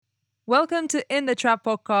Welcome to In the Trap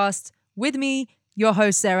podcast with me, your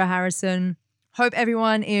host, Sarah Harrison. Hope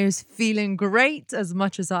everyone is feeling great as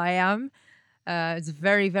much as I am. It's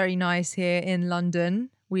very, very nice here in London.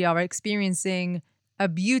 We are experiencing a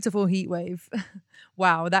beautiful heat wave.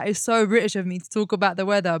 Wow, that is so British of me to talk about the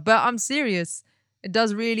weather, but I'm serious. It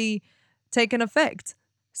does really take an effect.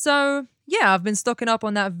 So, yeah, I've been stocking up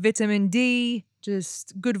on that vitamin D,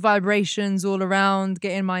 just good vibrations all around,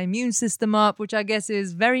 getting my immune system up, which I guess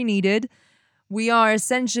is very needed. We are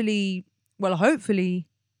essentially, well, hopefully,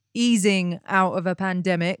 easing out of a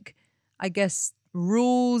pandemic. I guess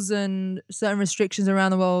rules and certain restrictions around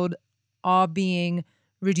the world are being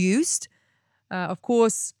reduced. Of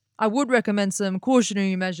course, I would recommend some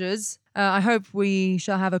cautionary measures. I hope we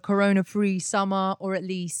shall have a corona-free summer, or at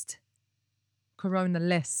least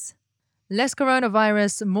corona-less. Less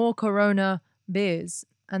coronavirus, more corona beers.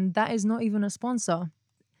 And that is not even a sponsor.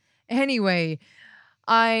 Anyway,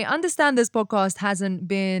 I understand this podcast hasn't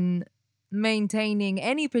been maintaining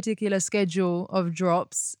any particular schedule of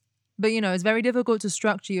drops, but it's very difficult to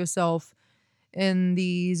structure yourself in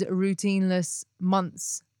these routineless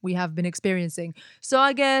months we have been experiencing. So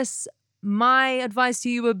I guess my advice to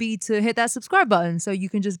you would be to hit that subscribe button so you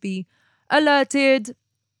can just be alerted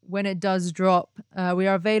when it does drop. We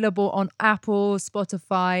are available on Apple,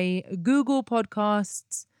 Spotify, Google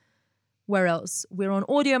Podcasts. Where else? We're on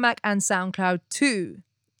AudioMac and SoundCloud too,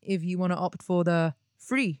 if you want to opt for the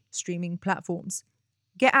free streaming platforms.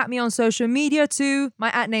 Get at me on social media too.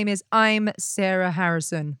 My @name is I'm Sarah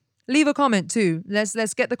Harrison. Leave a comment too.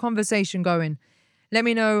 Let's get the conversation going. Let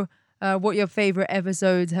me know what your favorite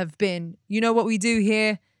episodes have been. You know what we do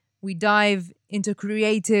here? We dive into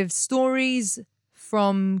creative stories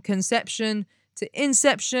from conception to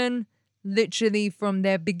inception, literally from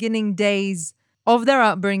their beginning days of their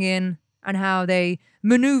upbringing and how they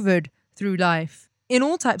maneuvered through life in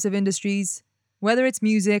all types of industries, whether it's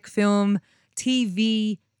music, film,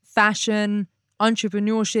 TV, fashion,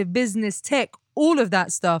 entrepreneurship, business, tech, all of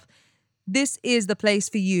that stuff. This is the place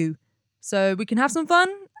for you. So we can have some fun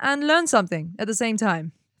and learn something at the same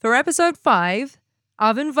time. For episode 5,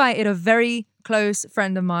 I've invited a very close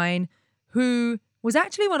friend of mine who was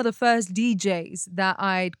actually one of the first DJs that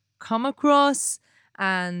I'd come across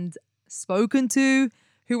and spoken to,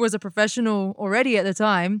 who was a professional already at the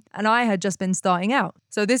time, and I had just been starting out.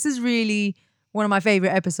 So this is really one of my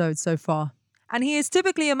favorite episodes so far. And he is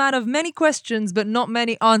typically a man of many questions, but not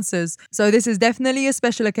many answers. So this is definitely a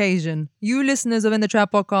special occasion. You listeners of In the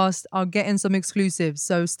Trap podcast are getting some exclusives,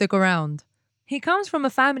 so stick around. He comes from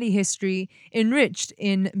a family history enriched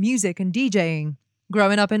in music and DJing.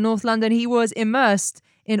 Growing up in North London, he was immersed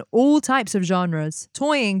in all types of genres,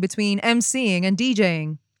 toying between MCing and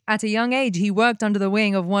DJing. At a young age, he worked under the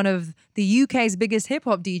wing of one of the UK's biggest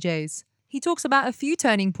hip-hop DJs. He talks about a few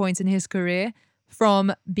turning points in his career,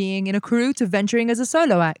 from being in a crew to venturing as a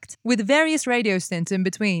solo act, with various radio stints in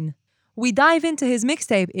between. We dive into his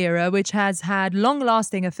mixtape era, which has had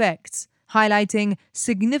long-lasting effects, highlighting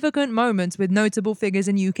significant moments with notable figures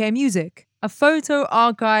in UK music. A photo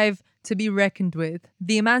archive to be reckoned with.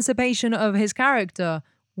 The emancipation of his character,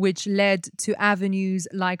 which led to avenues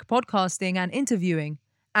like podcasting and interviewing,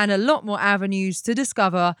 and a lot more avenues to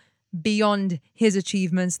discover beyond his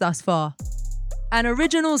achievements thus far. An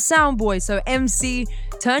original sound boy, so MC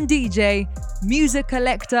turned DJ, music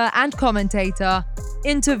collector and commentator,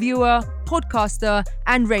 interviewer, podcaster,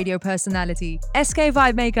 and radio personality. SK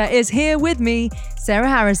Vibemaker is here with me, Sarah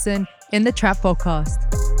Harrison, in the Trap Podcast.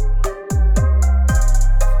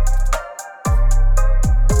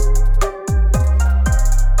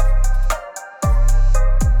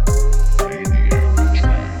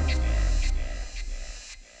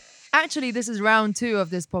 Actually, this is round 2 of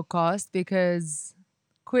this podcast because,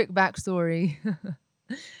 quick backstory,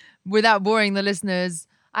 without boring the listeners,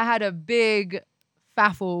 I had a big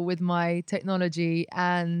faffle with my technology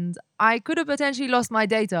and I could have potentially lost my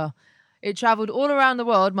data. It traveled all around the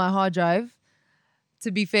world, my hard drive,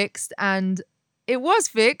 to be fixed, and it was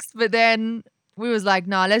fixed, but then we was like,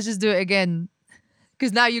 nah, let's just do it again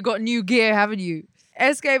because now you got new gear, haven't you?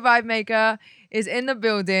 SK Vibemaker is in the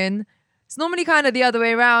building. It's normally kind of the other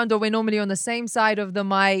way around, or we're normally on the same side of the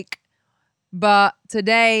mic. But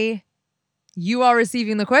today, you are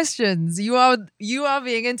receiving the questions. You are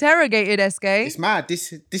being interrogated, SK. It's mad.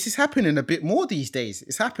 This is happening a bit more these days.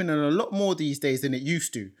 It's happening a lot more these days than it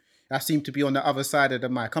used to. I seem to be on the other side of the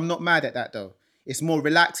mic. I'm not mad at that though. It's more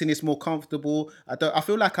relaxing. It's more comfortable. I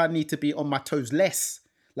feel like I need to be on my toes less.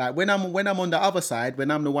 Like when I'm on the other side, when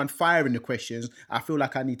I'm the one firing the questions, I feel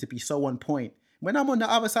like I need to be so on point. When I'm on the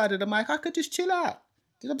other side of the mic, I could just chill out.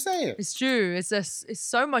 Do you know what I'm saying? It's true. It's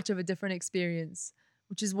so much of a different experience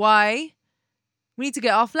which is why we need to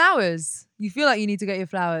get our flowers. You feel like you need to get your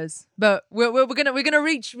flowers, but we're gonna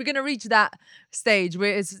reach that stage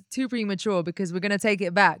where it's too premature because we're gonna take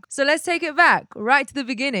it back. So let's take it back right to the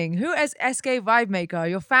beginning. Who is SK Vibemaker?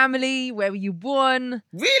 Your family? Where were you born?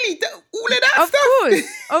 Really? All of that Of stuff?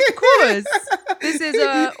 course. This is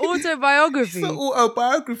a autobiography. So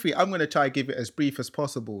autobiography. I'm gonna try to give it as brief as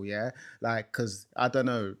possible. Yeah, like because I don't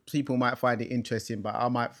know, people might find it interesting, but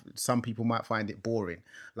some people might find it boring.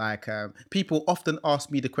 Like people often ask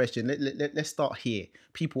me the question. Let's start here.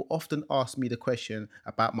 People often ask me the question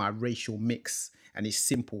about my racial mix, and it's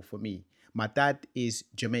simple for me. My dad is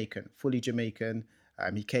Jamaican, fully Jamaican.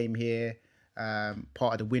 He came here,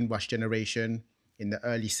 part of the Windrush generation in the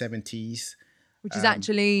early 70s. Which is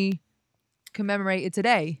actually commemorated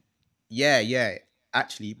today. Yeah.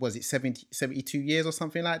 Actually, was it 72 years or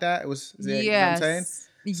something like that? Is it, you know what I'm saying?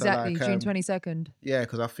 Exactly, So June 22nd. Yeah,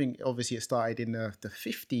 because I think obviously it started in the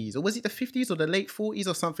 50s, or was it the 50s or the late 40s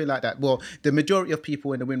or something like that? Well, the majority of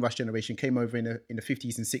people in the Windrush generation came over in the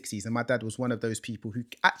 50s and 60s, and my dad was one of those people who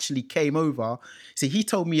actually came over. See, he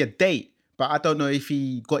told me a date, but I don't know if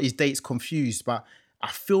he got his dates confused, but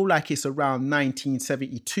I feel like it's around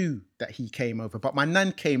 1972 that he came over. But my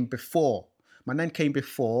nan came before.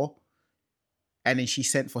 And then she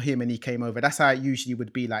sent for him and he came over. That's how it usually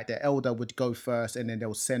would be. Like the elder would go first and then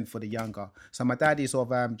they'll send for the younger. So my dad is of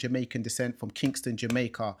Jamaican descent from Kingston,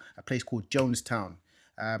 Jamaica, a place called Jonestown.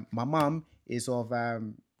 My mum is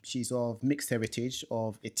she's of mixed heritage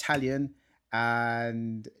of Italian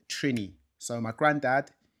and Trini. So my granddad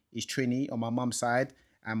is Trini on my mum's side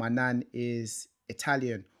and my nan is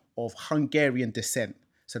Italian of Hungarian descent.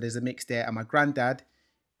 So there's a mix there. And my granddad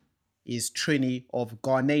is Trini of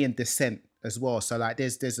Ghanaian descent as well. So like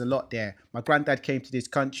there's a lot there. My granddad came to this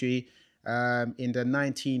country in the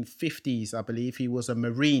 1950s, I believe. He was a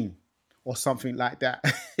Marine or something like that.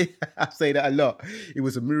 I say that a lot. He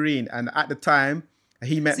was a Marine. And at the time,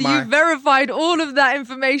 he met So you verified all of that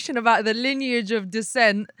information about the lineage of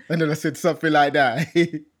descent. And then I said something like that.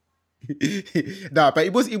 No, but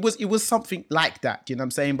it was something like that. You know what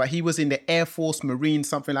I'm saying? But he was in the Air Force, Marine,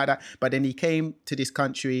 something like that. But then he came to this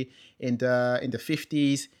country in the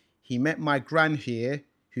 50s. He met my gran here,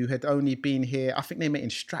 who had only been here. I think they met in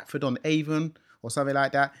Stratford-on-Avon or something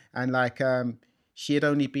like that. And like she had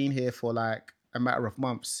only been here for like a matter of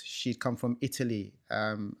months. She'd come from Italy.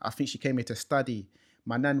 I think she came here to study.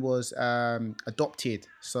 My nan was adopted,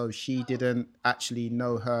 so she didn't actually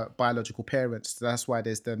know her biological parents. So that's why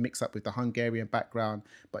there's the mix-up with the Hungarian background,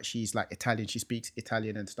 but she's like Italian. She speaks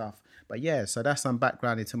Italian and stuff. But yeah, so that's some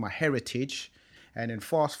background into my heritage. And then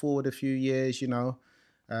fast forward a few years, you know,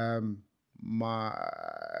 my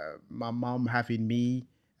mum having me,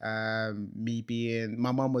 my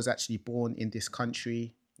mum was actually born in this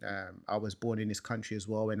country. I was born in this country as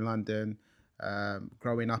well, in London.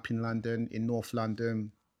 Growing up in London, in North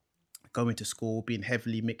London, going to school, being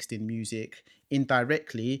heavily mixed in music.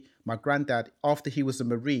 Indirectly, my granddad, after he was a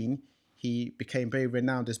Marine, he became very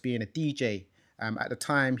renowned as being a DJ. At the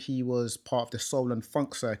time, he was part of the soul and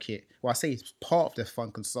funk circuit. Well, I say he's part of the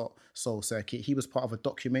funk and soul circuit. He was part of a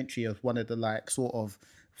documentary of one of the like sort of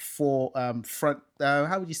four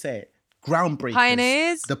how would you say it?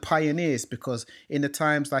 Groundbreakers. The pioneers, because in the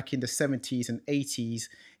times like in the 70s and 80s,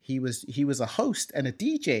 he was a host and a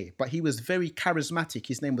DJ, but he was very charismatic.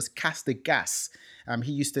 His name was Castor Gas.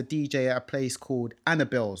 He used to DJ at a place called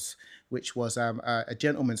Annabelle's, which was a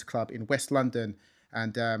gentleman's club in West London.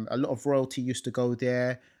 And a lot of royalty used to go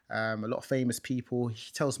there. A lot of famous people.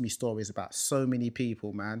 He tells me stories about so many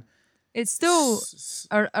people, man. It's still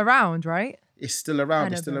around, right? It's still around.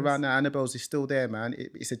 Annabelle's. It's still around now. Annabelle's is still there, man.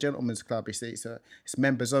 It's a gentleman's club. It's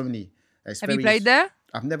members only. Have you played there?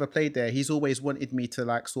 I've never played there. He's always wanted me to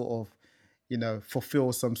like sort of, you know,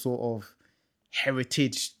 fulfill some sort of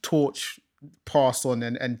heritage torch pass on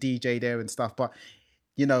and DJ there and stuff. But,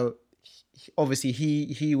 you know, obviously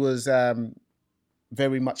he was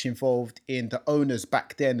very much involved in the owners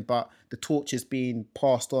back then, but the torch is being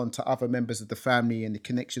passed on to other members of the family and the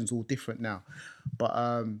connection's all different now. But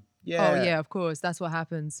yeah. Oh yeah, of course. That's what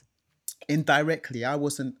happens. Indirectly, I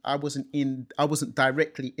wasn't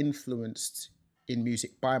directly influenced in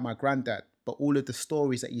music by my granddad, but all of the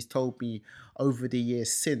stories that he's told me over the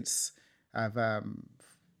years since have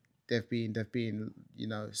they've been you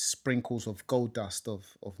know, sprinkles of gold dust of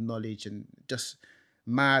knowledge and just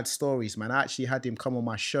mad stories, man. I actually had him come on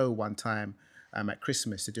my show one time at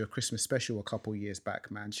Christmas to do a Christmas special a couple years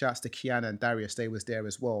back, man. Shouts to Kiana and Darius, they was there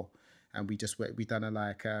as well. And we done a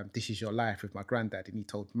like This Is Your Life with my granddad, and he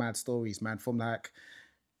told mad stories, man, from like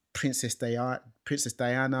Princess Diana,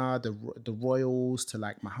 the royals, to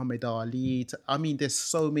like Muhammad Ali. I mean, there's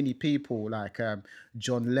so many people like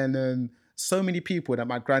John Lennon. So many people that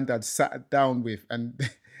my granddad sat down with, and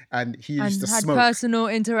and he used And to had smoke. personal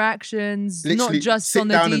interactions, not Literally, just on sit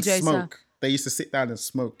the down and DJ side. smoke. They used to sit down and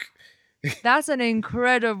smoke. That's an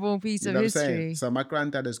incredible piece You of know what I'm saying? history. So my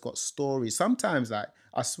granddad has got stories. Sometimes, like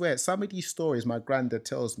I swear, some of these stories my granddad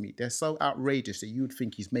tells me, they're so outrageous that you'd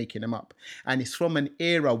think he's making them up. And it's from an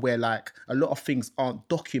era where like a lot of things aren't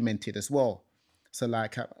documented as well. So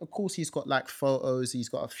like, of course, he's got like photos. He's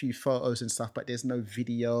got a few photos and stuff, but there's no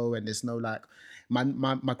video and there's no like.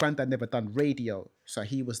 My granddad never done radio, so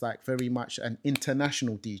he was like very much an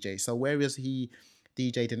international DJ. So whereas he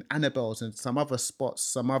DJ'd in Annabelle's and some other spots,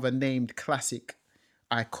 some other named classic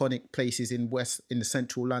iconic places in the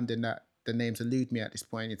central London that the names elude me at this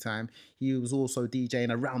point in time. He was also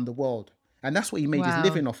DJing around the world. And that's what he made his Wow.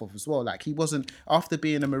 living off of as well. Like he wasn't, after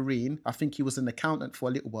being a Marine, I think he was an accountant for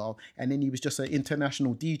a little while, and then he was just an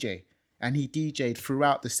international DJ. And he DJ'd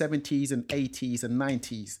throughout the 70s and 80s and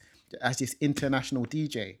 90s as this international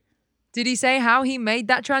DJ. Did he say how he made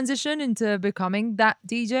that transition into becoming that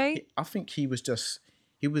DJ? I think he was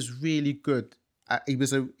really good. He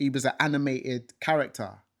was an animated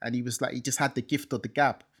character, and he just had the gift of the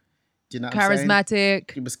gab. Do you know what I'm saying?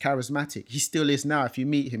 Charismatic. He was charismatic. He still is now. If you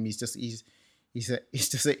meet him, he's just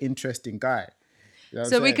an interesting guy. You know what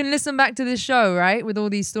So I'm we saying? can listen back to this show, right? With all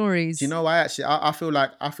these stories. Do you know? I feel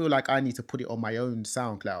like I need to put it on my own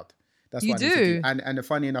SoundCloud. That's You what I need to do. do. And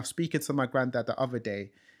funny enough, speaking to my granddad the other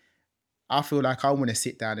day, I feel like I want to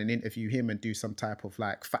sit down and interview him and do some type of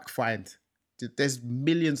like fact find. There's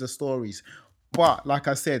millions of stories. But like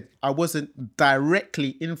I said, I wasn't directly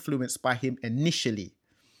influenced by him initially.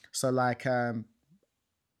 So like I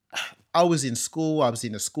was in school, I was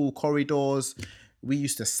in the school corridors. We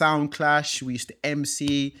used to sound clash, we used to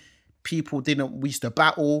MC. We used to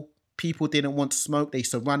battle. People didn't want to smoke. They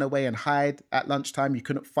used to run away and hide at lunchtime. You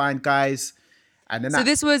couldn't find guys. And then So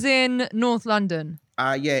this was in North London.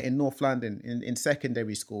 yeah, in North London, in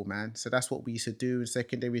secondary school, man. So that's what we used to do in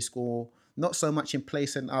secondary school. Not so much in play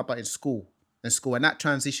centre, but in school. And that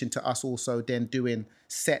transitioned to us also then doing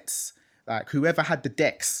sets. Like whoever had the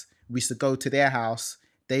decks, we used to go to their house.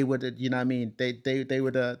 They were the, you know what I mean? They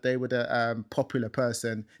were the popular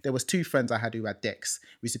person. There was two friends I had who had decks.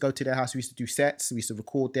 We used to go to their house. We used to do sets. We used to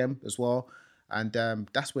record them as well. And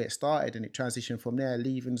that's where it started. And it transitioned from there,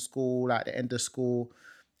 leaving school, at the end of school,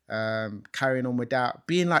 carrying on with that,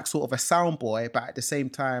 being like sort of a sound boy, but at the same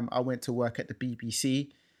time, I went to work at the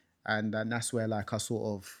BBC, and that's where like I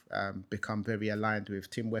sort of become very aligned with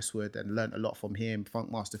Tim Westwood and learned a lot from him.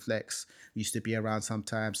 Funkmaster Flex used to be around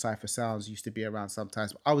sometimes. Cypher Sounds used to be around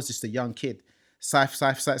sometimes. I was just a young kid. Syph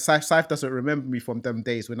doesn't remember me from them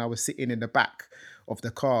days when I was sitting in the back of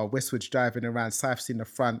the car. Westwood's driving around. Syph's in the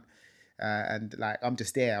front. And like I'm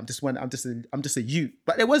just there. I'm just a youth.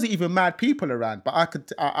 But there wasn't even mad people around. But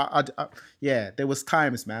yeah, there was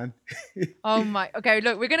times, man. Oh my. Okay,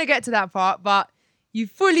 look, we're gonna get to that part, but you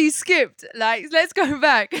fully skipped. Like, let's go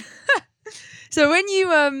back. So when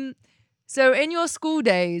you so in your school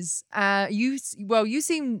days, you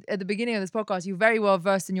seem at the beginning of this podcast, you're very well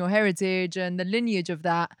versed in your heritage and the lineage of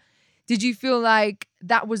that. Did you feel like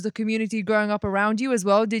that was the community growing up around you as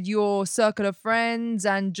well? Did your circle of friends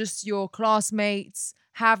and just your classmates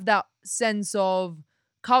have that sense of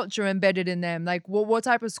culture embedded in them? Like what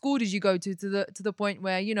type of school did you go to the point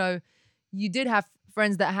where, you know, you did have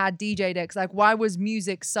friends that had DJ decks? Like why was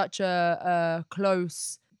music such a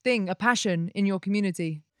close thing, a passion in your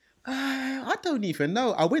community? I don't even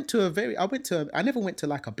know. I never went to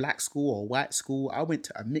like a black school or white school. I went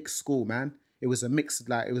to a mixed school, man. It was a mix,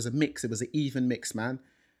 It was an even mix, man.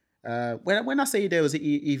 When I say there was an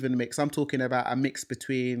even mix, I'm talking about a mix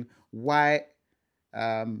between white,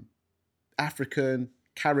 African,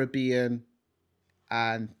 Caribbean,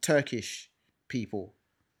 and Turkish people.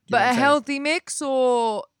 Do you know But what a I'm saying? healthy mix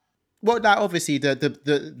or Well, that obviously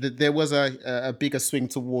there was a bigger swing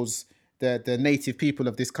towards the native people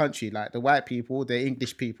of this country, like the white people, the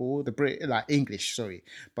English people, the Brit, like English, sorry,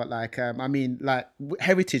 but like I mean, like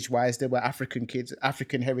heritage wise, there were African kids,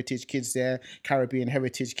 African heritage kids there, Caribbean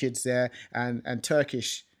heritage kids there, and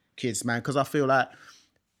Turkish kids, man, because I feel like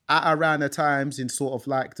at around the times in sort of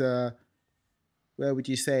like where would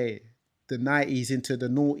you say, the 90s into the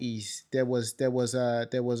noughties, there was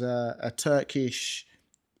a Turkish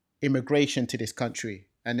immigration to this country,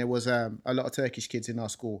 and there was a lot of Turkish kids in our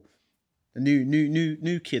school,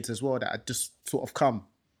 new kids as well that had just sort of come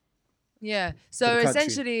yeah. to the So country.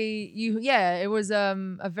 essentially it was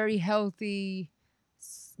a very healthy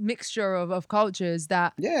mixture of cultures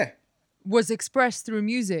that Yeah, was expressed through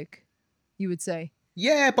music, you would say.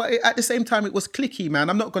 Yeah, but at the same time, it was clicky, man.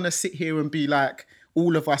 I'm not going to sit here and be like,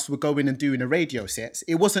 all of us were going and doing a radio sets.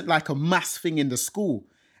 It wasn't like a mass thing in the school.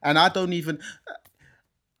 And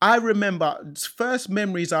I remember, first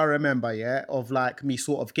memories I remember, yeah, of like me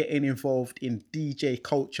sort of getting involved in DJ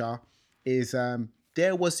culture is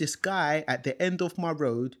there was this guy at the end of my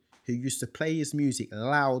road who used to play his music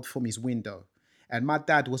loud from his window. And my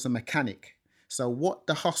dad was a mechanic. So what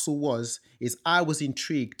the hustle was, is I was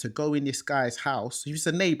intrigued to go in this guy's house. He was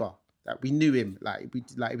a neighbor that we knew him.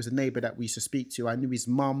 It was a neighbor that we used to speak to. I knew his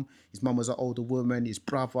mum. His mum was an older woman, his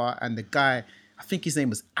brother, and the guy, I think his name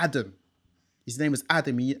was Adam. His name was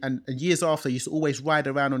Adam, and years after, he used to always ride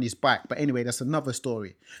around on his bike. But anyway, that's another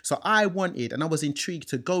story. So I wanted, and I was intrigued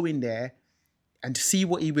to go in there and see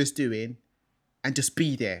what he was doing and just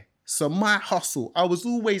be there. So my hustle, I was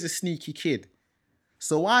always a sneaky kid.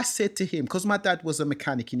 So I said to him, because my dad was a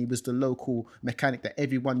mechanic and he was the local mechanic that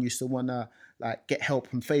everyone used to want to like get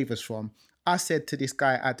help and favors from. I said to this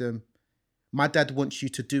guy, Adam, my dad wants you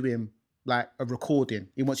to do him like a recording.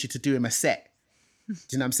 He wants you to do him a set. Do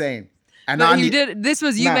you know what I'm saying? And But this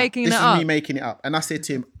was you making it up. This is me making it up. And I said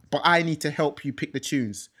to him, but I need to help you pick the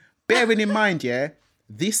tunes. Bearing in mind, yeah,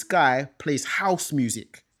 this guy plays house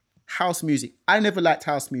music. House music. I never liked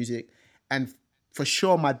house music. And for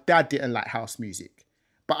sure, my dad didn't like house music.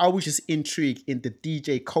 But I was just intrigued in the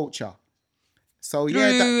DJ culture. So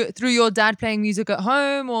through your dad playing music at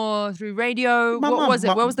home or through radio? What was it?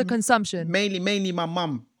 What was the consumption? Mainly my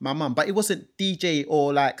mum. But it wasn't DJ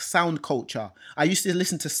or like sound culture. I used to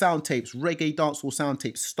listen to sound tapes, reggae dancehall sound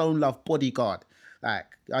tapes, Stone Love Bodyguard. Like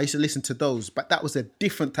I used to listen to those, but that was a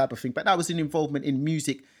different type of thing. But that was an involvement in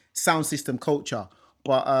music, sound system culture.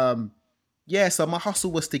 But yeah, so my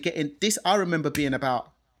hustle was to get in this. I remember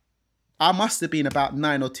I must have been about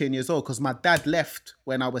 9 or 10 years old because my dad left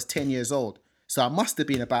when I was 10 years old. So I must have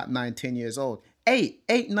been about 9, 10 years old.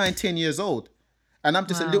 8, 9, 10 years old. And I'm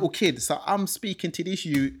just a little kid. So I'm speaking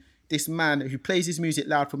to this man who plays his music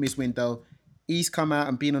loud from his window. He's come out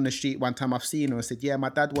and been on the street one time. I've seen him and said, yeah, my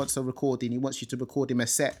dad wants a recording. He wants you to record him a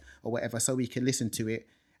set or whatever so we can listen to it.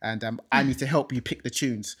 And I need to help you pick the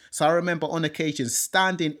tunes. So I remember on occasion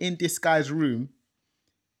standing in this guy's room.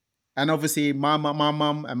 And obviously my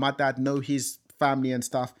mum and my dad know his family and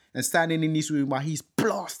stuff, and standing in his room while he's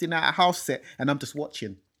blasting out a house set and I'm just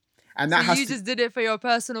watching. And that so you just did it for your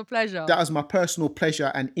personal pleasure. That was my personal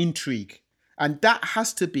pleasure and intrigue. And that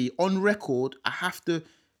has to be on record. I have to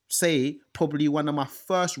say probably one of my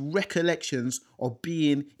first recollections of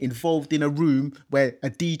being involved in a room where a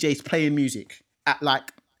DJ's playing music at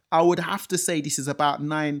like, I would have to say this is about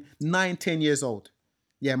 9, 10 years old.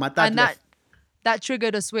 Yeah, my dad left. That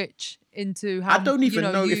triggered a switch into how I don't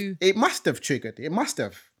even know if it must have triggered. It must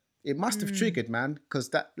have triggered, man, because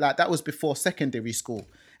that was before secondary school.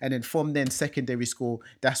 And then from then secondary school,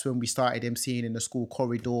 that's when we started emceeing in the school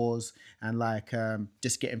corridors and like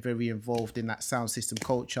just getting very involved in that sound system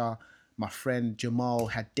culture. My friend Jamal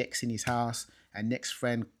had decks in his house. A next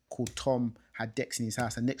friend called Tom had decks in his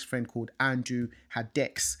house. A next friend called Andrew had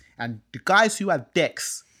decks. And the guys who had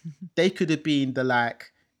decks, they could have been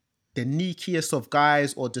the neekiest of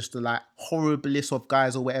guys or just the like horriblest of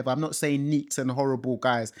guys or whatever. I'm not saying neeks and horrible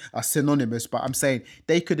guys are synonymous, but I'm saying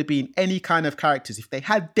they could have been any kind of characters. If they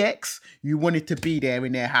had decks, you wanted to be there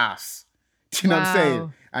in their house. Do you know what I'm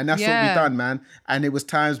saying? And that's what we done, man. And it was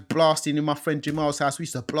times blasting in my friend Jamal's house. We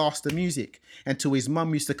used to blast the music until his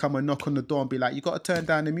mum used to come and knock on the door and be like, you got to turn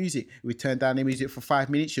down the music. We turn down the music for 5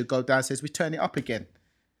 minutes. She'd go downstairs. We turn it up again.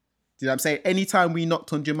 You know what I'm saying? Anytime we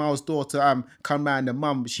knocked on Jamal's door to come round, the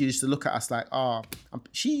mum, she used to look at us like,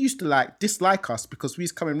 she used to like dislike us because we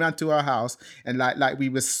was coming round to her house and like we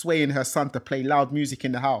was swaying her son to play loud music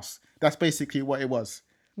in the house. That's basically what it was.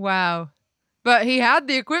 Wow. But he had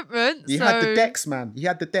the equipment. He had the decks, man. He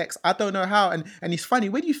had the decks. I don't know how. And it's funny,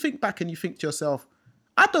 when you think back and you think to yourself,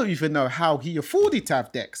 I don't even know how he afforded to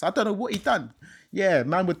have decks. I don't know what he done. Yeah,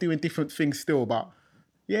 man, we're doing different things still, but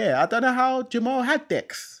yeah, I don't know how Jamal had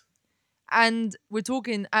decks. And we're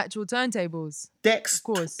talking actual turntables. Decks, of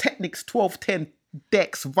course. Technics 1210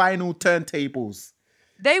 decks, vinyl turntables.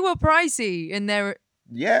 They were pricey in their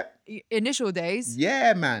initial days.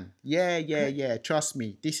 Yeah, man. Yeah. Trust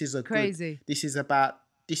me. This is crazy. This is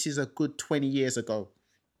a good 20 years ago.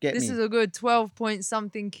 This is a good 12 point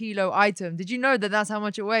something kilo item. Did you know that that's how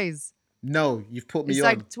much it weighs? No, you've put me it's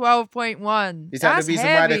on. It's like 12.1. Is that the reason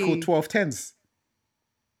why they're called 1210s?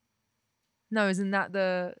 No, isn't that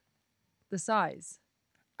the size?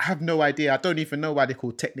 I have no idea. I don't even know why they're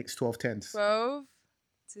called Technics 1210s. 12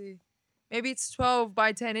 to maybe it's 12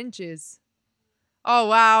 by 10 inches. Oh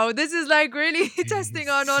wow, this is like really testing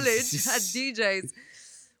our knowledge as DJs.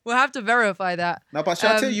 We'll have to verify that. No, but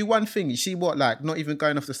shall I tell you one thing? You see what, like, not even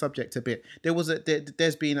going off the subject a bit.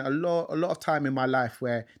 There's been a lot of time in my life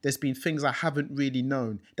where there's been things I haven't really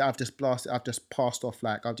known that I've just blasted, I've just passed off.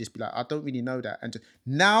 Like, I'll just be like, I don't really know that. And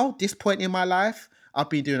now, this point in my life, I've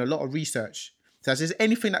been doing a lot of research. So if there's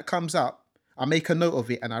anything that comes up, I make a note of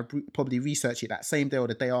it and I probably research it that same day or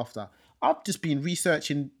the day after. I've just been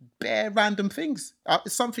researching bare random things.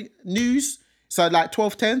 Something news. So like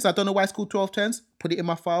 1210s, I don't know why it's called 1210s. Put it in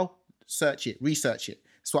my file, search it, research it.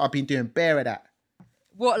 That's what I've been doing bare of that.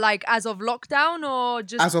 What, like as of lockdown or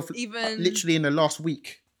just As of even literally in the last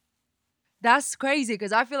week. That's crazy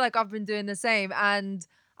because I feel like I've been doing the same. And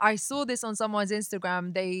I saw this on someone's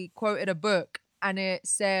Instagram. They quoted a book and it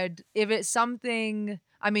said, if it's something,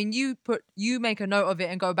 I mean, you make a note of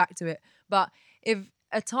it and go back to it. But if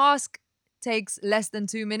a task takes less than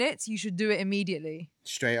 2 minutes, you should do it immediately.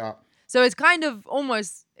 Straight up. So it's kind of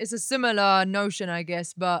almost, it's a similar notion, I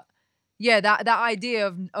guess. But yeah, that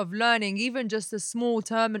idea of learning even just a small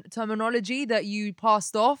terminology that you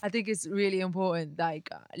passed off, I think is really important. Like,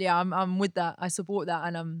 yeah, I'm with that. I support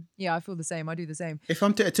that, and yeah, I feel the same. I do the same. If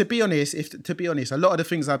I'm to be honest, a lot of the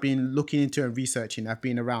things I've been looking into and researching have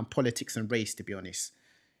been around politics and race. To be honest,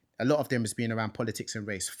 a lot of them has been around politics and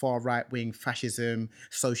race, far right wing fascism,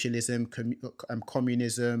 socialism,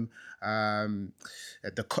 communism, the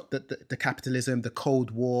capitalism, the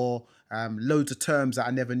Cold War, loads of terms that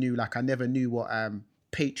I never knew. Like I never knew what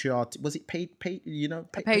patriarch was. It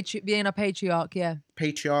Being a patriarch, yeah.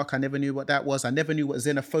 Patriarch. I never knew what that was. I never knew what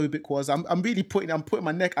xenophobic was. I'm putting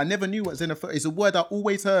my neck. I never knew what xenophobic is. A word I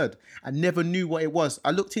always heard. I never knew what it was.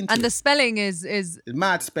 I looked into and it. the spelling is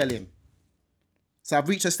Mad spelling. So I've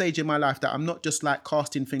reached a stage in my life that I'm not just like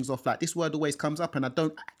casting things off. Like this word always comes up and I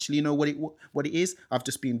don't actually know what it is. I've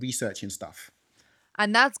just been researching stuff.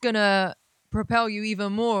 And that's gonna propel you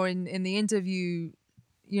even more in the interview,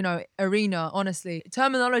 arena. Honestly,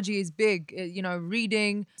 terminology is big.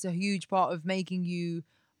 Reading is a huge part of making you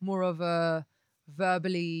more of a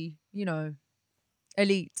verbally,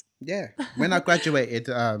 elite. Yeah. When I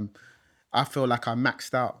graduated, I feel like I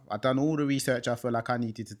maxed out. I've done all the research I feel like I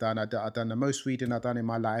needed to done. I've done the most reading I've done in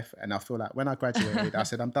my life. And I feel like when I graduated, I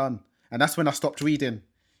said, I'm done. And that's when I stopped reading.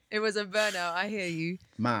 It was a burnout. I hear you.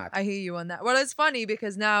 Mad. I hear you on that. Well, it's funny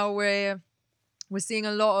because now we're seeing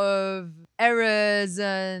a lot of errors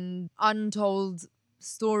and untold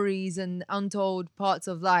stories and untold parts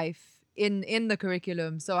of life in the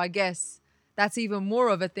curriculum. So I guess that's even more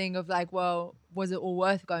of a thing of like, well, was it all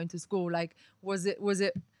worth going to school? Like, was it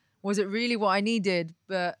really what I needed?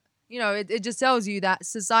 But it just tells you that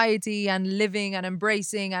society and living and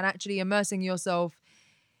embracing and actually immersing yourself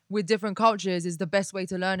with different cultures is the best way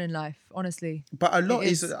to learn in life, honestly. But a lot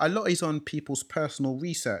is on people's personal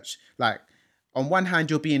research. Like on one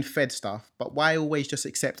hand, you're being fed stuff, but why always just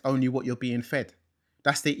accept only what you're being fed?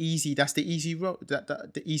 That's the easy route.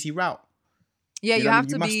 The easy route. Yeah, you have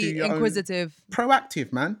to be inquisitive.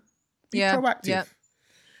 Proactive, man. Be proactive. Yeah.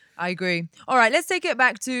 I agree. All right, let's take it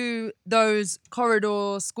back to those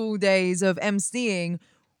corridor school days of emceeing.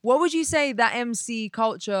 What would you say that MC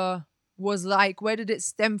culture was like? Where did it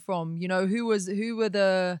stem from? Who were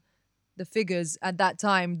the figures at that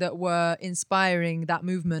time that were inspiring that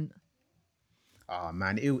movement? Oh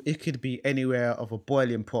man, it could be anywhere of a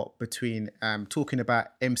boiling pot between talking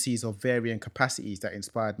about MCs of varying capacities that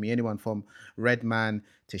inspired me. Anyone from Redman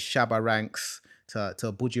to Shabba Ranks to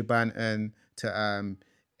Buju Banton to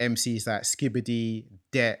MCs like Skibbity,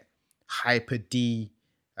 Det, Hyper D,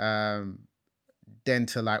 then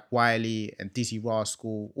to like Wiley and Dizzy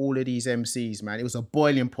Rascal. All of these MCs, man, it was a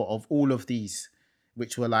boiling pot of all of these,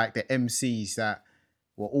 which were like the MCs that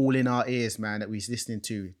were all in our ears, man, that we was listening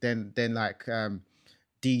to. Then like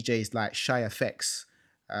DJs like Shy FX.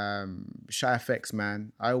 Shy FX,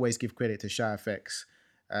 man. I always give credit to Shy FX.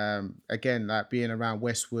 Again, like being around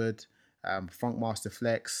Westwood, Funkmaster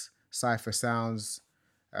Flex, Cypher Sounds,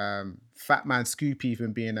 Fat Man Scoop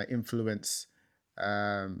even being an influence,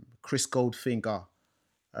 Chris Goldfinger.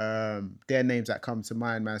 They're names that come to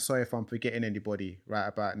mind, man. Sorry if I'm forgetting anybody right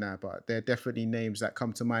about now, but they're definitely names that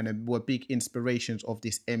come to mind and were big inspirations of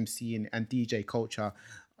this MC and DJ culture.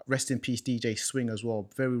 Rest in peace, DJ Swing as well.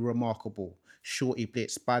 Very remarkable. Shorty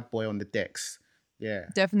Blitz, Bad Boy on the decks. Yeah.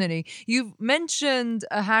 Definitely. You've mentioned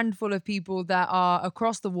a handful of people that are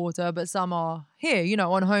across the water, but some are here,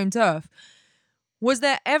 on home turf. Was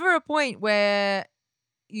there ever a point where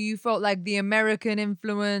you felt like the American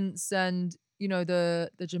influence and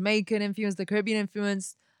the Jamaican influence, the Caribbean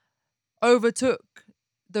influence overtook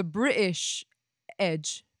the British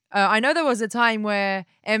edge? I know there was a time where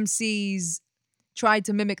MCs tried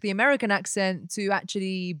to mimic the American accent to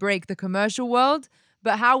actually break the commercial world.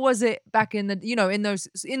 But how was it back in the,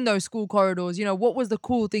 in those school corridors? What was the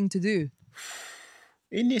cool thing to do?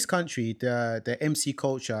 In this country, the MC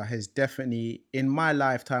culture has definitely, in my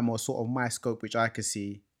lifetime or sort of my scope, which I could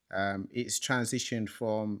see, it's transitioned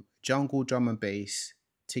from jungle drum and bass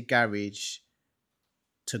to garage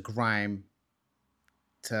to grime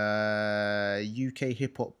to UK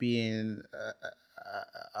hip hop being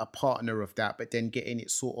a partner of that, but then getting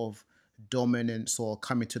its sort of dominance or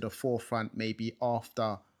coming to the forefront maybe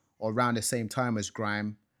after or around the same time as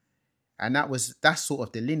grime. And that's sort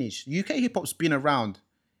of the lineage. UK hip hop's been around,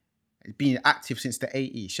 been active since the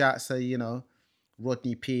 80s. Shout out to,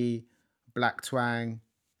 Rodney P, Black Twang,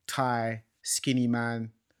 Ty, Skinny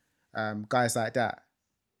Man, guys like that.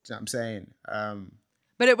 Do you know what I'm saying?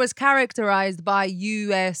 But it was characterized by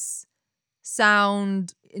US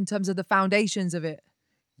sound in terms of the foundations of it.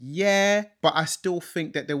 Yeah, but I still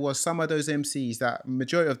think that there was some of those MCs, that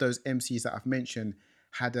majority of those MCs that I've mentioned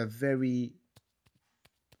had a very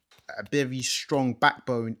strong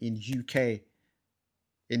backbone in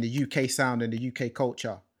the UK sound and the UK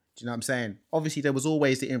culture. Do you know what I'm saying? Obviously, there was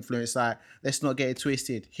always the influence. Like, let's not get it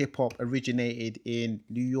twisted. Hip hop originated in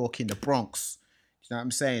New York, in the Bronx. Do you know what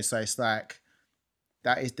I'm saying? So it's like,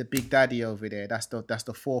 that is the big daddy over there. That's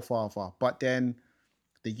the forefather. But then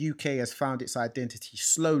the UK has found its identity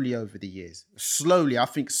slowly over the years. Slowly, I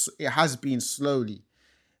think it has been slowly.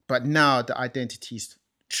 But now the identity's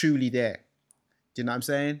truly there. Do you know what I'm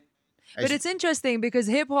saying? But it's interesting because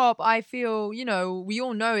hip hop, I feel, we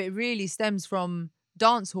all know it really stems from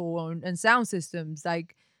dance hall and sound systems.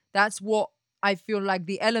 Like, that's what I feel like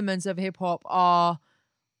the elements of hip hop are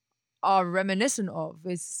reminiscent of.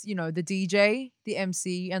 It's, the DJ, the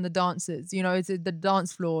MC, and the dancers. It's the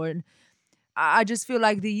dance floor. And I just feel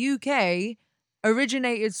like the UK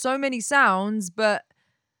originated so many sounds, but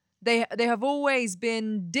they have always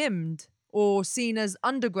been dimmed or seen as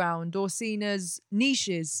underground or seen as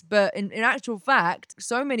niches. But in actual fact,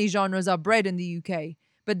 so many genres are bred in the UK,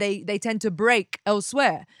 but they tend to break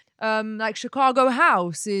elsewhere. Like Chicago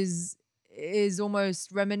house is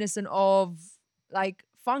almost reminiscent of like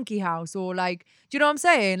funky house, or like, do you know what I'm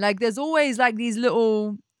saying? Like, there's always like these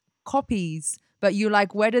little copies, but you're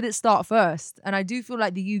like, where did it start first? And I do feel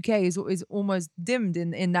like the UK is almost dimmed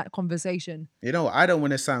in that conversation. I don't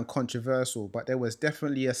want to sound controversial, but there was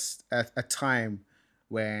definitely a time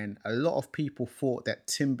when a lot of people thought that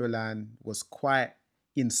Timberland was quite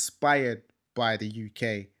inspired by the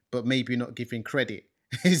UK, but maybe not giving credit.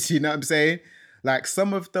 You know what I'm saying? Like,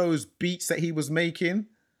 some of those beats that he was making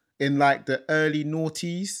in like the early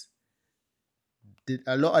noughties,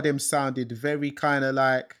 a lot of them sounded very kind of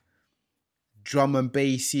like drum and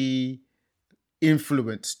bassy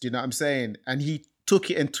influenced. Do you know what I'm saying? And he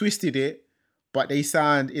took it and twisted it, but they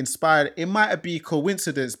sound inspired. It might be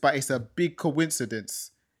coincidence, but it's a big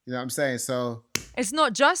coincidence. You know what I'm saying? So It's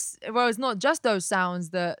not just those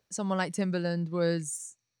sounds that someone like Timberland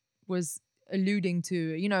was alluding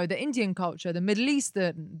to. The Indian culture, the Middle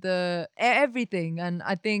Eastern, everything. And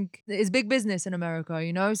I think it's big business in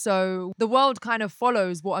America. So the world kind of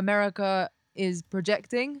follows what America is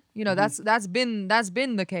projecting. That's been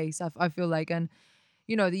the case. I feel like. And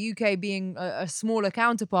the UK being a smaller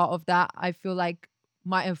counterpart of that, I feel like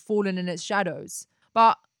might have fallen in its shadows.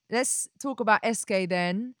 But let's talk about SK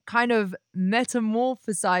then, kind of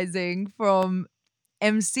metamorphosizing from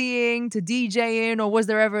MCing to DJing, or was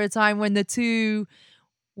there ever a time when the two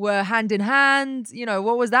were hand in hand?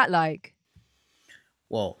 What was that like?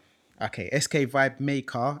 well, okay, SK Vibe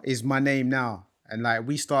Maker is my name now. And like,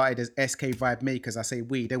 we started as SK Vibe Makers. I say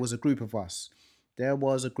we, there was a group of us. There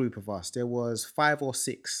was a group of us. There was 5 or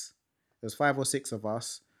 6. There was 5 or 6 of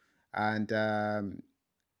us. And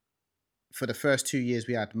for the first 2 years,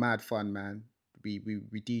 we had mad fun, man. We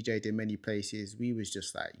DJ'd in many places. We was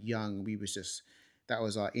just like young. That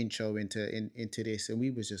was our intro into this. And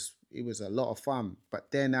it was a lot of fun.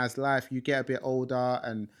 But then as life, you get a bit older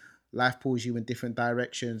and life pulls you in different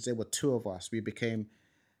directions. There were 2 of us.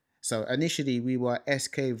 So initially we were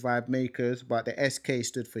SK Vibe Makers, but the SK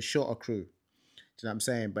stood for Shorter Crew. Do you know what I'm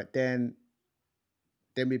saying? But then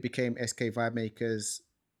we became SK Vibe Makers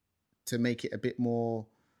to make it a bit more,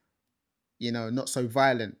 not so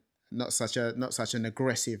violent, not such an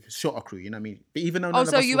aggressive Shorter Crew. You know what I mean? But even though Oh,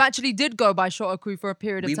 so you actually did go by Shorter Crew for a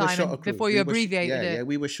period of we were time Shorter Crew before you abbreviated it. Yeah,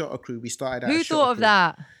 we were Shorter Crew. We started out Who as thought Shorter of Crew.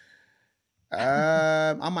 that?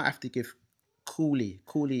 I might have to give Cooley.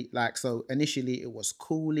 Like, so initially it was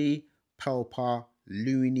Cooley, Pelpa,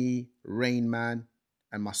 Looney, Rain Man,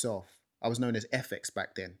 and myself. I was known as FX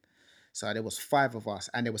back then. So there was 5 of us,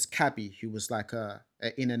 and there was Cabby, who was like a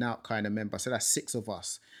in and out kind of member. So that's 6 of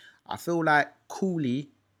us. I feel like Cooley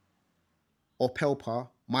or Pelpa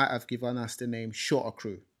might have given us the name Shorter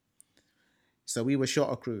Crew. So we were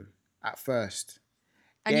Shorter Crew at first.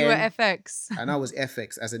 And you were Then, FX. and I was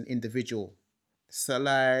FX as an individual. So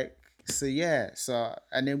like, so yeah, so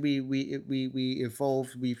and then we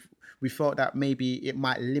evolved. We felt that maybe it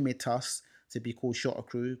might limit us to be called Shorter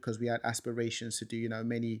Crew because we had aspirations to do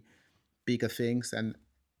many bigger things, and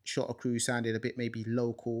Shorter Crew sounded a bit maybe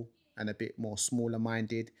local and a bit more smaller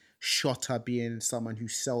minded. Shotter being someone who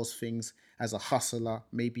sells things as a hustler,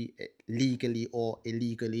 maybe legally or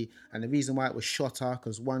illegally. And the reason why it was Shotter,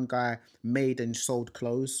 because one guy made and sold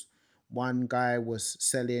clothes. One guy was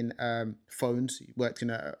selling phones. He worked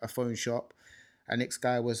in a phone shop. And next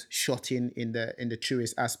guy was shotting in the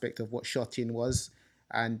truest aspect of what shotting was.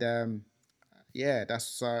 And yeah,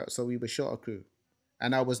 that's so we were Shotter Crew.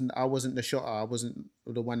 And I wasn't the shotter. I wasn't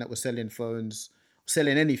the one that was selling phones,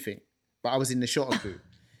 selling anything, but I was in the Shotter Crew.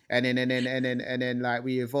 And then like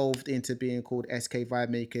we evolved into being called SK Vibe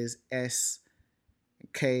Makers, SK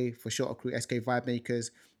for Shotter Crew, SK Vibe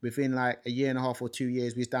Makers. Within like a year and a half or 2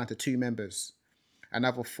 years, we was down to 2 members.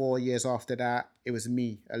 Another 4 years after that, it was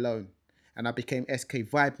me alone. And I became SK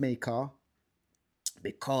Vibe Maker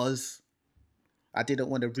because I didn't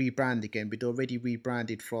want to rebrand again. We'd already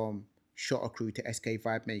rebranded from Shotter Crew to SK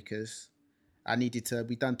Vibe Makers.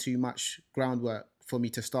 We done too much groundwork for me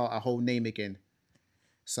to start a whole name again.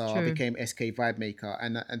 So I True. became SK Vibe Maker,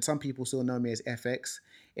 and some people still know me as FX.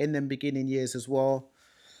 In the beginning years as well,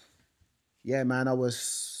 yeah, man, I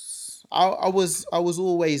was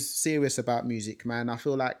always serious about music, man. I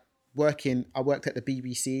feel like I worked at the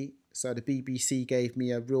BBC, so the BBC gave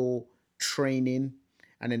me a real training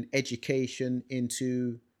and an education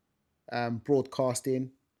into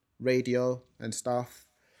broadcasting, radio, and stuff.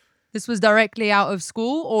 This was directly out of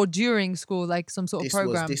school or during school, like some sort of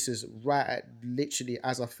program? This is right at literally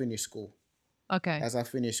as I finished school. Okay. As I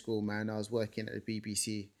finished school, man, I was working at the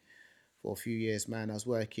BBC for a few years, man. I was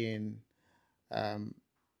working,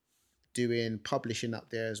 doing publishing up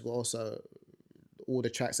there as well. So all the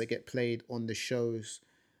tracks that get played on the shows,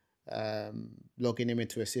 logging them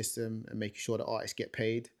into a system and making sure the artists get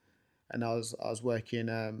paid. And I was working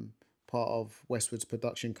part of Westwood's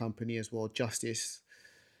production company as well, Justice.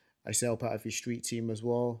 I used to help out with his street team as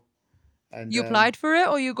well. And You applied for it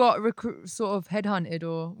or you got sort of headhunted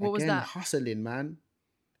or what was again, that? hustling, man.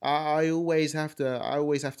 I always have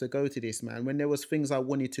to go to this, man. When there was things I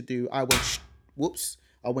wanted to do, I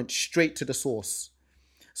went straight to the source.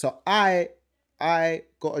 So I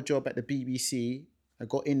got a job at the BBC. I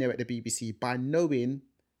got in there at the BBC by knowing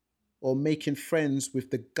or making friends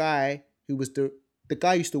with the guy who was the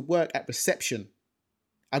guy who used to work at reception.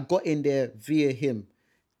 I got in there via him.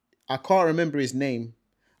 I can't remember his name.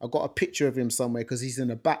 I got a picture of him somewhere because he's in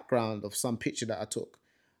the background of some picture that I took.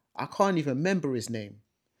 I can't even remember his name.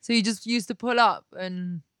 So you just used to pull up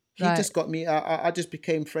and He like, just got me. I just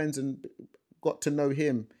became friends and got to know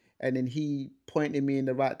him, and then he pointed me in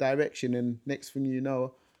the right direction. And next thing you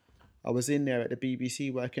know, I was in there at the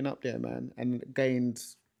BBC working up there, man, and gained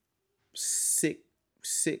sick,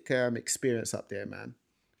 sick experience up there, man.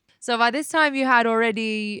 so by this time you had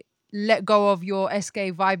already let go of your SK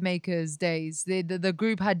Vibe Makers days. The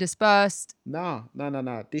group had dispersed. No, no, no,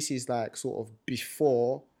 no. This is like sort of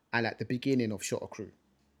before and at the beginning of Shotter Crew.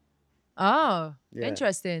 Oh, Yeah.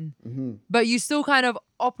 interesting. But you still kind of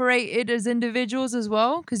operated as individuals as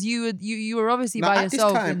well, because you were obviously Now by at this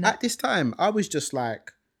yourself. time, at this time, I was just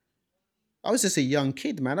a young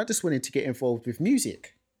kid, man. I just wanted to get involved with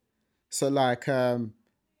music. So like,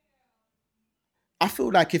 I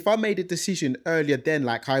feel like if I made a decision earlier then,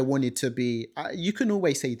 like I wanted to be, you can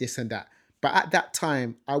always say this and that. But at that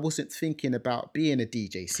time, I wasn't thinking about being a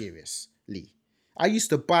DJ seriously. I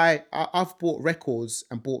used to I've bought records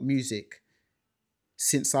and bought music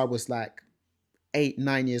since I was like 8,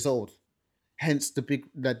 9 years old. Hence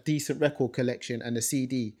the decent record collection and the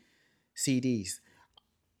CDs.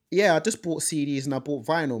 Yeah, I just bought CDs and I bought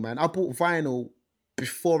vinyl, man. I bought vinyl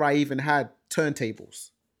before I even had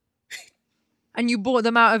turntables. And you bought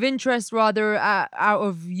them out of interest rather out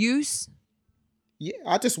of use. Yeah,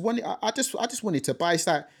 I just wanted to buy. It's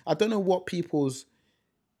like I don't know what people's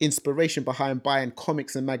inspiration behind buying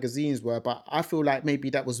comics and magazines were, but I feel like maybe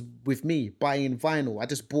that was with me buying vinyl. I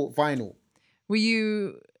just bought vinyl. Were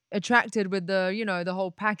you attracted with the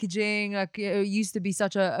whole packaging? Like it used to be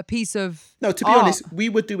such a piece of No, to be art. honest, we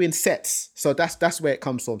were doing sets, so that's where it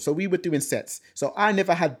comes from. So we were doing sets. So I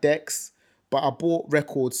never had decks, but I bought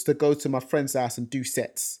records to go to my friend's house and do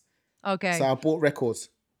sets. So Okay. I bought records.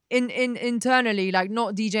 in internally, like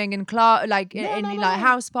not DJing in club, like No, in no, like no.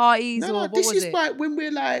 house parties, No, or no. what was it? This is like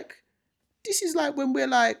when we're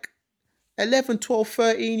like 11, 12,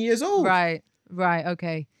 13 years old. Right, right,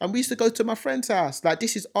 okay. And we used to go to my friend's house. Like,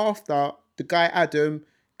 this is after the guy Adam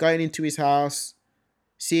going into his house,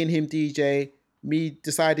 seeing him DJ, me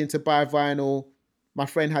deciding to buy vinyl. My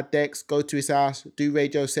friend had decks, go to his house, do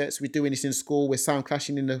radio sets. We're doing this in school. We're sound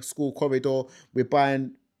clashing in the school corridor.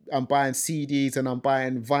 I'm buying CDs and I'm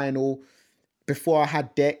buying vinyl before I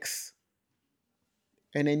had decks.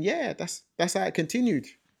 And then, yeah, that's how it continued.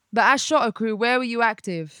 But at Shotter Crew, where were you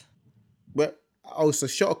active? But also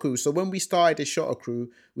Shotter Crew. So when we started the Shotter Crew,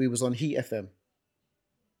 we was on Heat FM.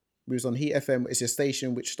 We was on Heat FM. It's a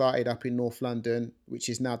station which started up in North London, which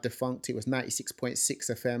is now defunct. It was 96.6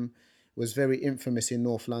 FM. It was very infamous in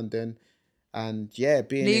North London. And yeah,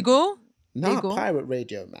 being Legal? Nah, pirate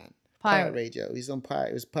radio, man. Pirate Radio. He's on pirate.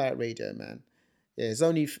 It was pirate radio, man. Yeah,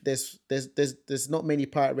 there's not many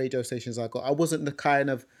pirate radio stations I got. I wasn't the kind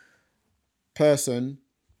of person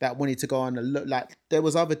that wanted to go on and look like there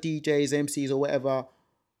was other DJs, MCs or whatever,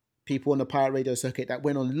 people on the pirate radio circuit that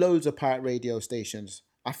went on loads of pirate radio stations.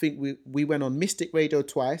 I think we went on Mystic Radio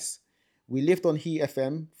twice. We lived on Heat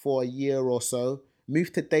FM for a year or so.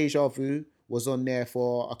 Moved to Deja Vu, was on there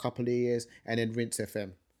for a couple of years, and then Rinse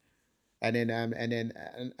FM. And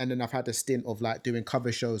then I've had a stint of like doing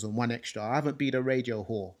cover shows on One Extra. I haven't been a radio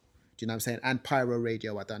whore. Do you know what I'm saying? And Pyro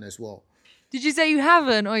Radio I've done as well. Did you say you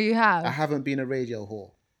haven't or you have? I haven't been a radio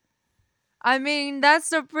whore. I mean,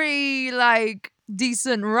 that's a pretty like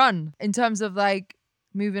decent run in terms of like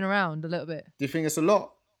moving around a little bit. Do you think it's a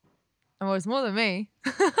lot? Oh, it's more than me.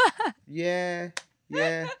 Yeah.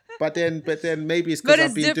 But then maybe it's because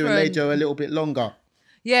I've been doing radio a little bit longer.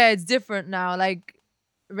 Yeah, it's different now. Like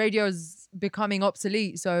radio's becoming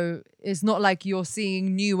obsolete, so it's not like you're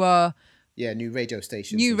seeing new radio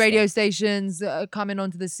stations coming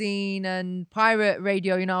onto the scene. And pirate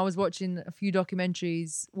radio, you know, I was watching a few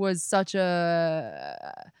documentaries, was such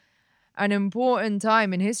an important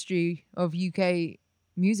time in history of UK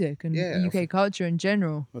music and UK culture in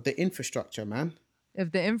general. Of the infrastructure, man.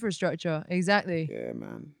 Of the infrastructure, exactly. Yeah,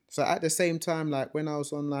 man. So at the same time, like when I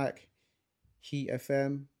was on like Heat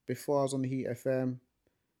FM, before I was on Heat FM,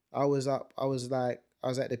 I was at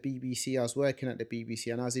the BBC, I was working at the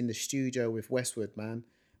BBC, and I was in the studio with Westwood, man,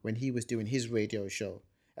 when he was doing his radio show.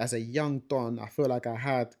 As a young Don, I feel like I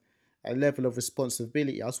had a level of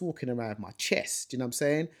responsibility. I was walking around with my chest, you know what I'm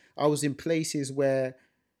saying? I was in places where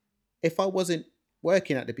if I wasn't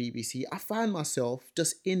working at the BBC, I found myself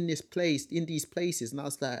just in these places, and I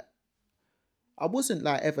was like, I wasn't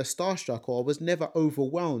like ever starstruck or I was never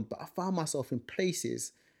overwhelmed, but I found myself in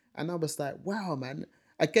places and I was like, wow, man.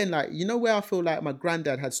 Again, like, you know where I feel like my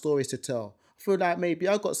granddad had stories to tell? I feel like maybe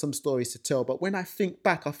I got some stories to tell, but when I think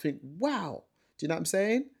back, I think, wow. Do you know what I'm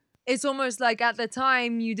saying? It's almost like at the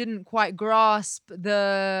time you didn't quite grasp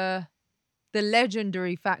the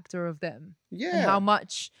legendary factor of them. Yeah. And how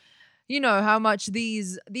much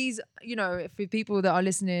these, you know, for people that are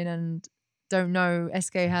listening and don't know,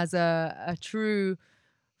 SK has a true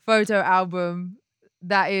photo album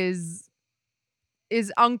that is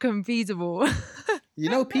uncompetable. You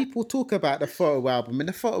know, people talk about the photo album, and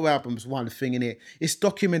the photo album's one thing, innit? It's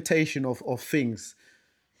documentation of things.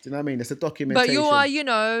 Do you know what I mean? It's a documentation. But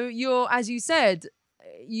you're as you said,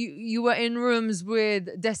 you were in rooms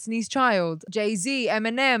with Destiny's Child, Jay-Z,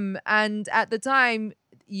 Eminem, and at the time,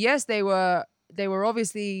 yes, they were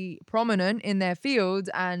obviously prominent in their field,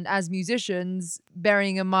 and as musicians,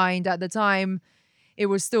 bearing in mind at the time, it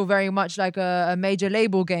was still very much like a major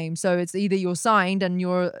label game. So it's either you're signed and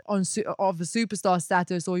you're of a superstar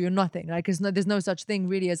status, or you're nothing. Like there's no such thing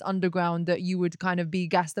really as underground that you would kind of be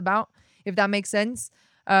gassed about, if that makes sense.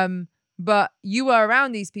 But you were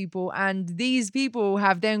around these people, and these people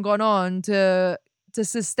have then gone on to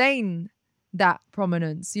sustain that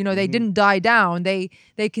prominence. You know, they didn't die down. They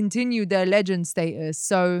continued their legend status.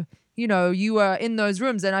 So, you know, you were in those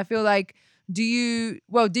rooms, and I feel like, did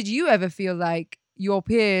you ever feel like your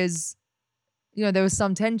peers, you know, there was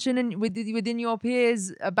some tension within your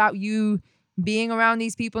peers about you being around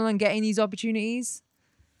these people and getting these opportunities?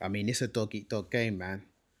 I mean, it's a dog-eat-dog game, man.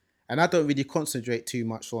 And I don't really concentrate too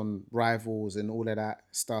much on rivals and all of that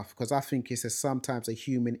stuff, because I think it's sometimes a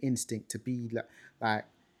human instinct to be like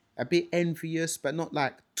a bit envious, but not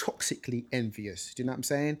like toxically envious. Do you know what I'm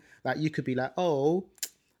saying? Like you could be like, oh,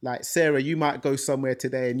 like Sarah, you might go somewhere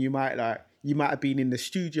today and you might have been in the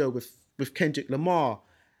studio with Kendrick Lamar.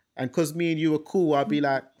 And because me and you are cool, I'll be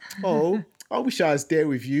like, oh, I wish I was there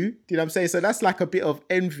with you. Do you know what I'm saying? So that's like a bit of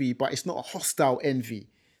envy, but it's not a hostile envy.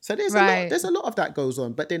 So Right. there's a lot of that goes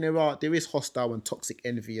on. But then there is hostile and toxic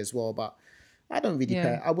envy as well. But I don't really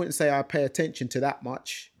Yeah. I wouldn't say I pay attention to that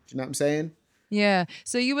much. Do you know what I'm saying? Yeah.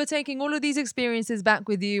 So you were taking all of these experiences back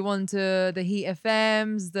with you onto the Heat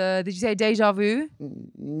FMs, did you say Deja Vu?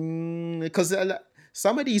 Because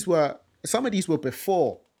some of these were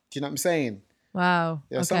before. Do you know what I'm saying? Wow.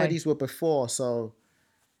 Yeah, some of Okay. these were before. So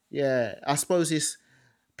yeah, I suppose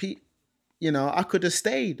you know, I could have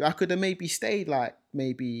stayed. I could have maybe stayed like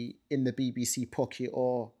maybe in the BBC pocket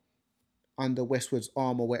or under Westwood's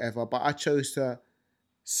arm or whatever. But I chose to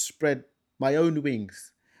spread my own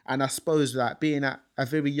wings. And I suppose that being at a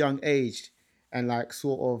very young age and like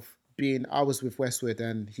sort of being, I was with Westwood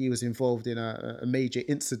and he was involved in a major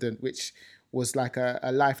incident, which was like a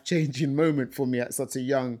life changing moment for me at such a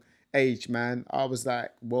young age, man. I was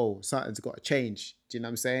like, whoa, something's got to change. Do you know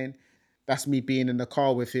what I'm saying? That's me being in the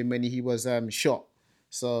car with him when he was shot.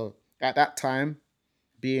 So at that time,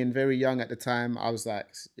 being very young at the time, I was like,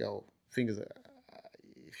 yo, fingers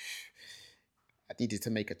I needed to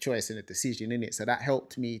make a choice and a decision in it. So that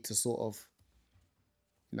helped me to sort of,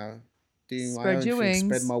 you know, doing my Spread own your thing, spread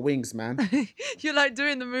wings. my wings, man. You're like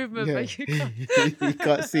doing the movement, Yeah. but you can't. You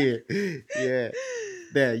can't see it. Yeah.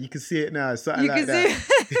 There, you can see it now. Something You like can that.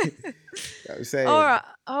 see. That I'm All saying. right.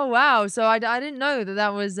 Oh wow. So I didn't know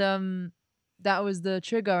that was the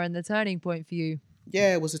trigger and the turning point for you.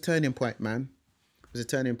 Yeah, it was a turning point, man. It was a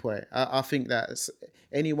turning point. I think that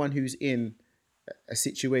anyone who's in a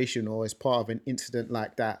situation or is part of an incident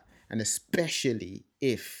like that, and especially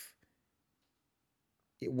if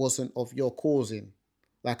it wasn't of your causing.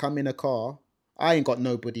 Like I'm in a car, I ain't got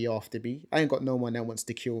nobody after me. I ain't got no one that wants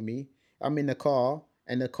to kill me. I'm in the car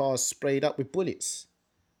and the car's sprayed up with bullets.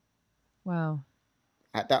 Wow.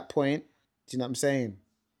 At that point, do you know what I'm saying?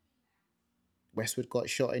 Westwood got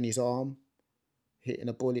shot in his arm, hitting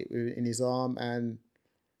a bullet in his arm, and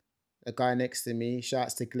a guy next to me,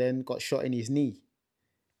 shouts to Glenn, got shot in his knee.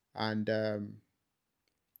 And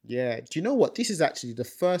yeah, do you know what? This is actually the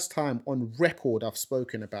first time on record I've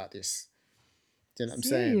spoken about this. Do you know what I'm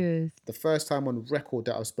saying? Serious. The first time on record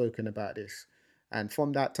that I've spoken about this. And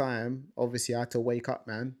from that time, obviously I had to wake up,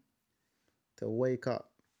 man. To wake up.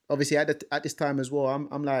 Obviously at this time as well,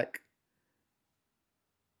 I'm like,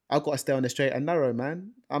 I've got to stay on the straight and narrow,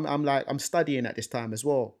 man. I'm like, I'm studying at this time as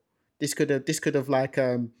well. This could have like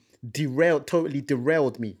totally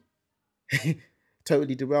derailed me.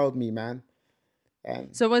 Totally derailed me, man.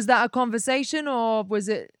 So was that a conversation or was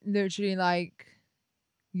it literally like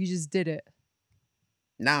you just did it?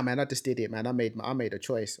 Nah, man, I just did it, man. I made a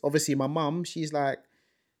choice. Obviously, my mum, yeah,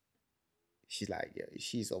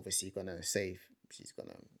 she's obviously gonna save. She's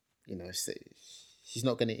gonna, you know, say, she's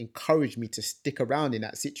not gonna encourage me to stick around in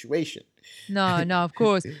that situation. No, no, of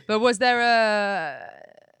course. But was there a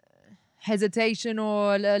hesitation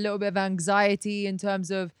or a little bit of anxiety in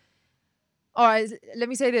terms of, all right, let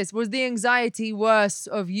me say this. Was the anxiety worse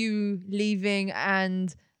of you leaving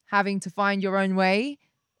and having to find your own way?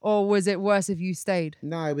 Or was it worse if you stayed?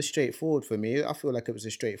 No, it was straightforward for me. I feel like it was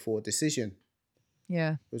a straightforward decision.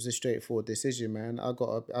 Yeah. It was a straightforward decision, man. I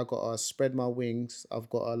got to spread my wings. I've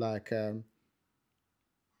got to like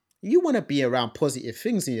you want to be around positive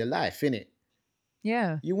things in your life, innit?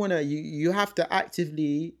 Yeah. You have to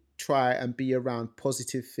actively try and be around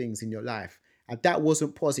positive things in your life. And that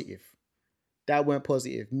wasn't positive. That weren't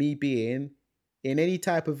positive. Me being in any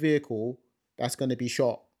type of vehicle that's going to be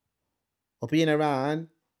shot or being around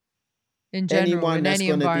In general, anyone in that's any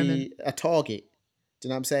going to environment. be a target. Do you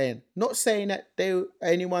know what I'm saying? Not saying that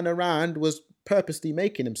anyone around was purposely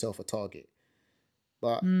making himself a target.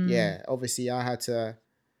 But Mm. yeah, obviously I had to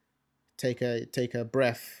take a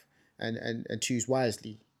breath and choose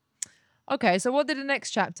wisely. Okay, so what did the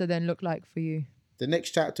next chapter then look like for you? The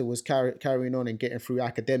next chapter was carrying on and getting through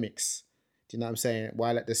academics. Do you know what I'm saying?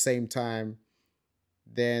 While at the same time,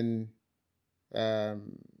 then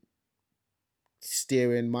um,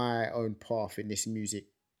 steering my own path in this music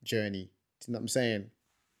journey. Do you know what I'm saying?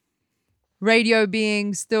 Radio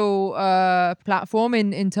being still a platform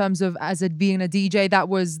in terms of as it being a DJ, that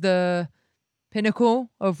was the pinnacle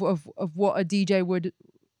of what a DJ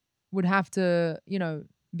would have to,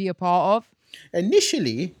 be a part of.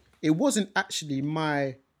 Initially, it wasn't actually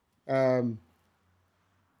my. Um,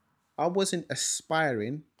 I wasn't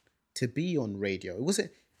aspiring to be on radio. It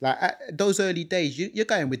wasn't like those early days. You're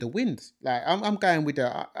going with the wind. Like I'm going with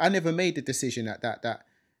the. I never made the decision at that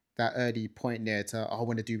early point there to I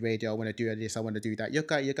want to do radio. I want to do this. I want to do that. You're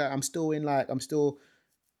going. I'm still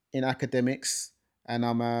in academics and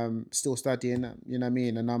I'm still studying. You know what I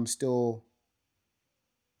mean? And I'm still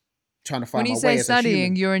trying to When find you my say way as a studying,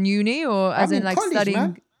 human. you're in uni or as I'm in in like college, studying?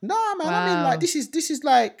 man. Nah, man. I mean, like, Wow. this is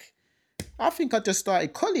like, I think I just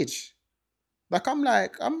started college. Like, I'm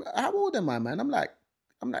how old am I, man? I'm like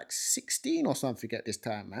 16 or something at this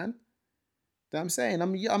time, man. You know what I'm saying?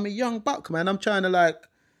 I'm a young buck, man. I'm trying to like,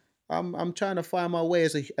 I'm trying to find my way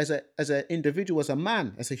as an individual, as a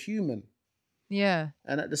man, as a human, Yeah.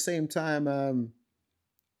 and at the same time,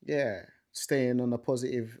 yeah, staying on a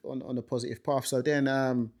positive on a positive path. So then,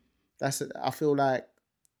 I feel like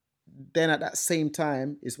then at that same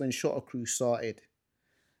time is when Shotter Crew started,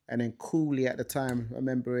 and then Cooley at the time, I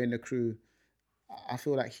remember in the crew, I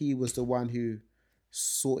feel like he was the one who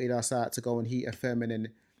sorted us out to go on Heat FM, and then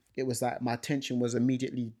it was like my attention was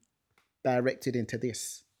immediately directed into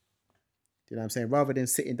this. Do you know what I'm saying? Rather than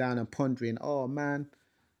sitting down and pondering, oh man,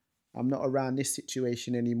 I'm not around this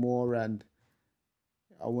situation anymore, and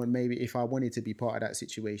I want maybe if I wanted to be part of that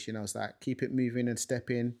situation, I was like, keep it moving and step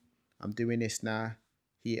in. I'm doing this now.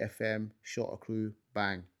 Heat FM, Shotter Crew,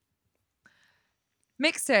 bang.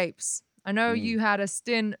 Mixtapes. I know Mm. you had a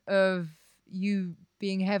stint of you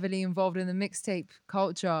being heavily involved in the mixtape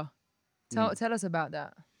culture. Tell us about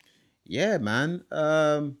that. Yeah, man.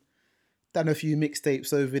 Done a few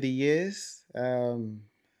mixtapes over the years.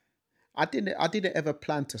 I didn't ever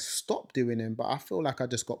plan to stop doing them, but I feel like I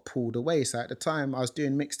just got pulled away. So at the time I was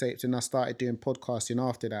doing mixtapes and I started doing podcasting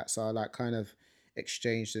after that. So I like kind of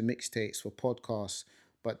exchanged the mixtapes for podcasts.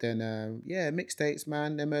 But then yeah, mixtapes,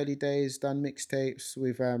 man, them early days, done mixtapes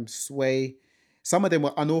with Sway. Some of them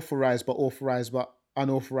were unauthorized but authorized but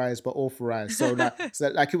unauthorized but authorized. So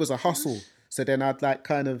like it was a hustle. So then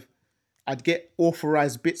I'd get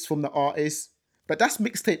authorized bits from the artist. But that's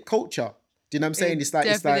mixtape culture. Do you know what I'm saying? It It's like,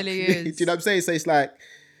 definitely do you know what is. I'm saying? So it's like,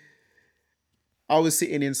 I was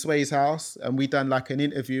sitting in Sway's house and we done like an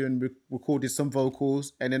interview and recorded some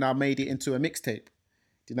vocals, and then I made it into a mixtape.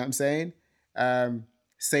 Do you know what I'm saying?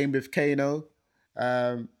 Same with Kano.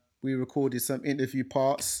 We recorded some interview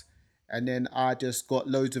parts, and then I just got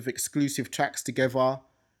loads of exclusive tracks together,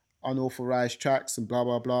 unauthorized tracks and blah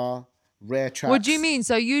blah blah, rare What do you tracks. mean?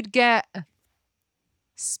 So you'd get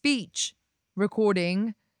speech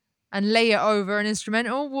recording and lay it over an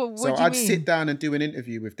instrumental? What So do you I'd sit mean? down and do an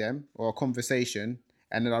interview with them or a conversation,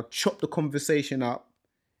 and then I'd chop the conversation up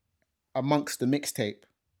amongst the mixtape.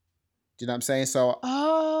 Do you know what I'm saying? So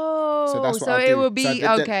Oh, that's what so I'll it do. will So be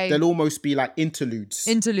okay. they'll almost be like interludes.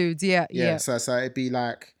 Interludes, yeah, Yeah. yeah. So it'd be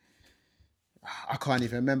like, I can't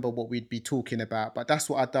even remember what we'd be talking about, but that's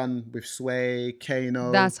what I've done with Sway,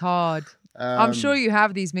 Kano. That's hard. I'm sure Um, you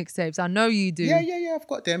have these mixtapes. I know you yeah, do. yeah, yeah. I've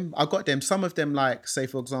got them. I got them. Some of them, like say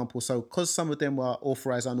for example, so because some of them were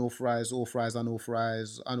authorized, unauthorized, authorized,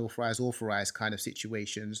 unauthorized, unauthorized, authorized kind of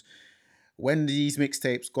situations. When these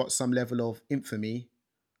mixtapes got some level of infamy,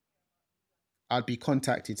 I'd be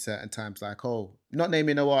contacted certain times, like, oh, not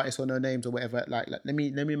naming no artists or no names or whatever. Like let me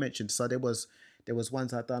mention. So there was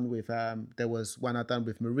ones I done with there was one I done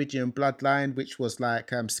with Meridian Bloodline, which was like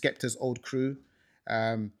Skepta's old crew.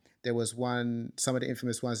 There was one, some of the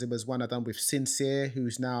infamous ones. There was one I done with Sincere,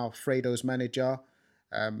 who's now Fredo's manager,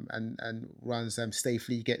 and runs Stay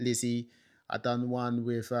Flee Get Lizzie. I done one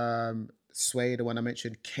with Sway, the one I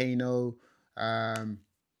mentioned, Kano. Um,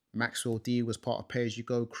 Maxwell D was part of Pay As You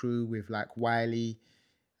Go crew with like Wiley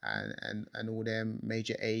and all them,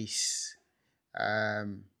 Major Ace.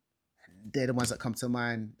 Um, they're the ones that come to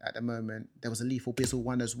mind at the moment. There was a Lethal Bizzle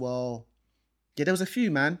one as well. Yeah, there was a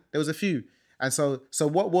few, man. There was a few. And so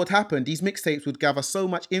what would happen? These mixtapes would gather so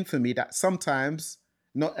much infamy that sometimes,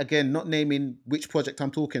 not naming which project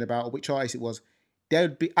I'm talking about or which artist it was, they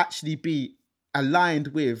would be actually be aligned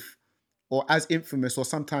with or as infamous or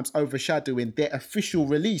sometimes overshadowing their official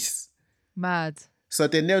release. Mad. So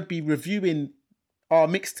then they'd be reviewing our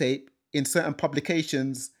mixtape in certain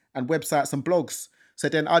publications and websites and blogs. So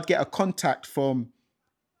then I'd get a contact from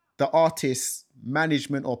the artist's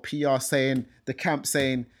management or PR saying, the camp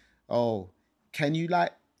saying, oh, can you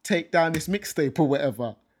like take down this mixtape or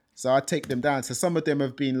whatever? So I take them down. So some of them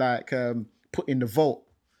have been like put in the vault,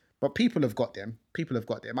 but people have got them. People have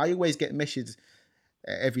got them. I always get messages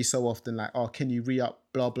every so often like, oh, can you re-up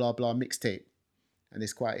blah, blah, blah mixtape? And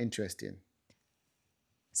it's quite interesting.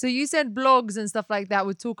 So you said blogs and stuff like that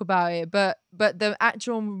would talk about it, but the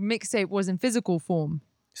actual mixtape was in physical form.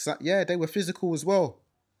 So, yeah, they were physical as well.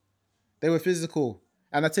 They were physical.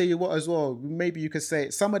 And I tell you what as well, maybe you could say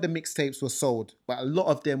some of the mixtapes were sold, but a lot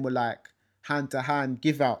of them were like hand-to-hand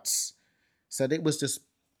give-outs. So it was just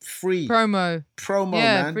free Promo. promo,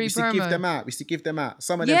 Yeah, man. We free used to give promo. them out. We used to give them out.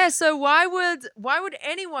 Some of them, Yeah, so why would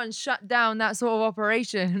anyone shut down that sort of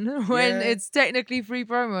operation when yeah, it's technically free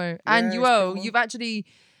promo? And yeah, it's promo. you've actually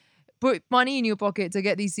put money in your pocket to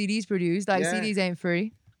get these CDs produced. Like Yeah, CDs ain't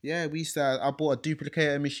free. Yeah, I bought a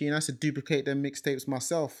duplicator machine. I used to duplicate them mixtapes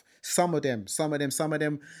myself. Some of them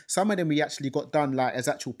we actually got done like as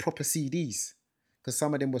actual proper CDs, because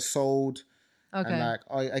some of them were sold. And Okay. like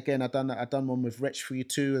I done one with Wretch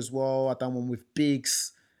 32 as well. I done one with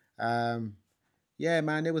Biggs. Um, yeah,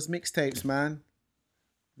 man, there was mixtapes, man.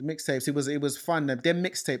 The mixtapes, it was fun. Them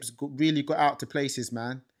mixtapes really got out to places,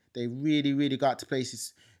 man. They really, really got out to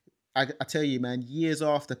places. I tell you, man, years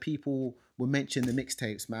after people will mention the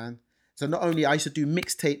mixtapes, man. So not only I used to do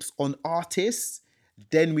mixtapes on artists,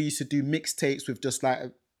 then we used to do mixtapes with just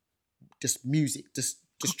music, just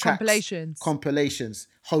tracks, Compilations. compilations,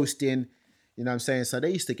 hosting. You know what I'm saying? So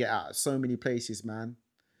they used to get out so many places, man.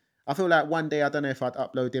 I feel like one day I don't know if I'd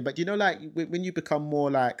upload it, but you know, like when you become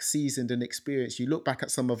more like seasoned and experienced, you look back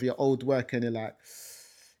at some of your old work and you're like,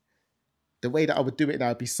 the way that I would do it now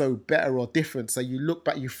would be so better or different. So you look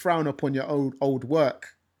back, you frown upon your old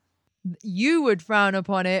work. You would frown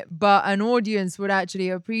upon it, but an audience would actually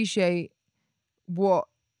appreciate what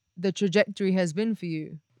the trajectory has been for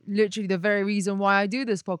you. Literally, the very reason why I do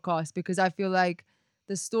this podcast, because I feel like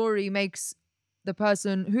the story makes the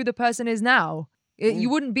person who the person is now. You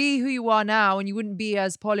Mm. wouldn't be who you are now, and you wouldn't be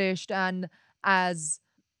as polished and as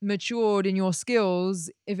matured in your skills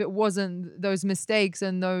if it wasn't those mistakes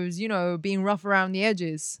and those, being rough around the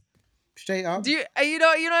edges. Straight up. Do you? You're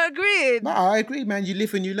not No, agreeing? I agree, man. You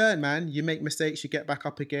live and you learn, man. You make mistakes, you get back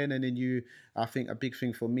up again, and then I think a big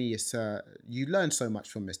thing for me is you learn so much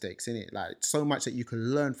from mistakes, innit? Like so much that you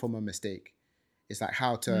can learn from a mistake. It's like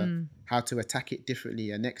how to attack it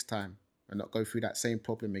differently next time and not go through that same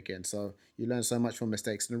problem again. So you learn so much from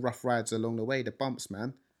mistakes and the rough rides along the way, the bumps,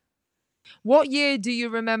 man. What year do you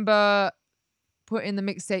remember putting the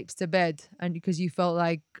mixtapes to bed, and because you felt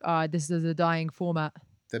like this is a dying format?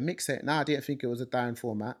 The mixtape. Now I didn't think it was a dying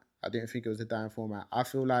format. I didn't think it was a dying format. I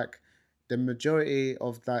feel like the majority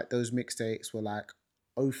of those mixtapes were like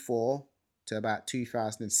 '04 to about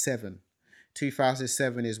 2007.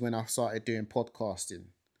 2007 is when I started doing podcasting. You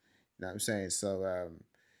know what I'm saying? So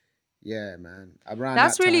yeah, man. Around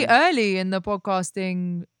That's that really time. early in the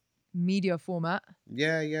podcasting media format, isn't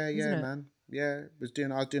Yeah, it? man. Yeah, I was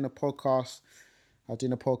doing a podcast. I was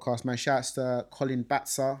doing a podcast, man. Shouts to Colin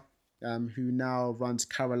Batzer, who now runs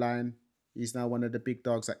Caroline. He's now one of the big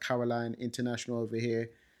dogs at Caroline International over here.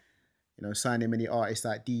 You know, signing many artists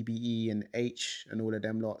like DBE and H and all of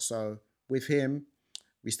them lot. So with him,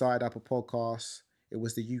 we started up a podcast. It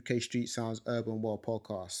was the UK Street Sounds Urban World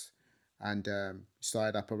podcast, and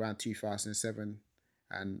started up around 2007.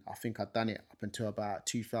 And I think I'd done it up until about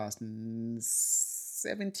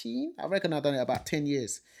 2017. I reckon I'd done it about 10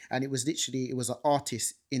 years. And it was an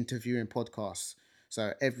artist interviewing podcast.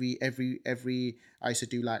 So every I used to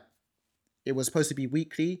do like, it was supposed to be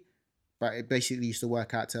weekly, but it basically used to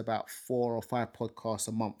work out to about 4 or 5 podcasts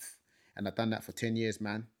a month. And I've done that for 10 years,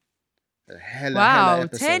 man. Hella Wow, 10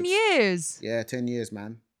 episodes. yees. Yeah, 10 years,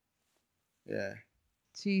 man. Yeah.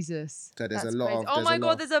 Jesus, So that's crazy. Oh my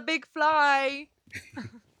God, there's a big fly.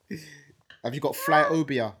 Have you got fly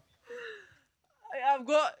obia? I've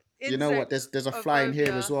got You know what? insect There's a fly in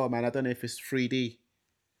here as phobia. well, man. I don't know if it's 3D.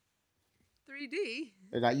 3D?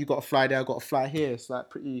 Like you got a fly there, I got a fly here. It's like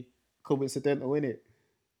pretty coincidental, isn't it?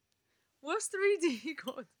 What's 3D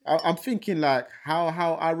got? I'm thinking like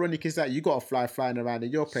how ironic is that? You got a fly flying around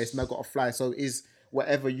in your place, and I got a fly. So is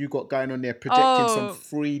whatever you got going on there projecting some Oh,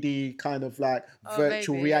 3D kind of like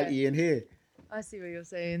virtual maybe, yeah. reality in here? I see what you're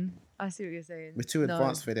saying. We're too No.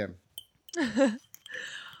 advanced for them.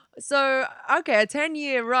 So, okay, a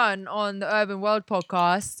 10-year run on the Urban World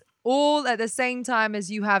podcast, all at the same time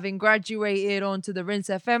as you having graduated onto the Rinse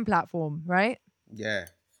FM platform, right? Yeah.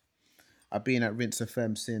 I've been at Rinse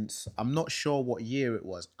FM since, I'm not sure what year it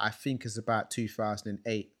was. I think it's about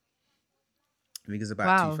 2008. I think it's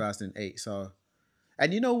about Wow. 2008. So,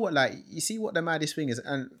 and you know what, like, you see what the maddest thing is,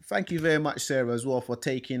 and thank you very much, Sarah, as well, for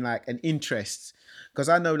taking like an interest, because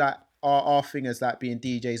I know like our thing as like being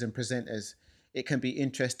DJs and presenters, it can be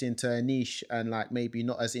interesting to a niche and like maybe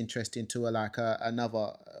not as interesting to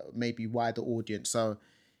another maybe wider audience. So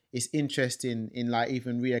it's interesting in like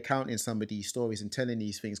even reaccounting some of these stories and telling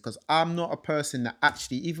these things, because I'm not a person that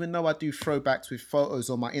actually, even though I do throwbacks with photos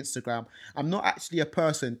on my Instagram, I'm not actually a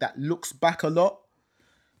person that looks back a lot.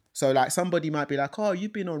 So like somebody might be like, oh,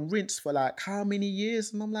 you've been on Rinse for like how many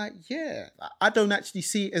years? And I'm like, yeah, I don't actually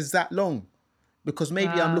see it as that long, because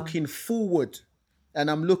maybe I'm Wow. looking forward and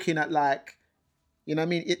I'm looking at like, you know what I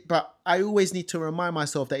mean? But I always need to remind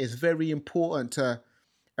myself that it's very important to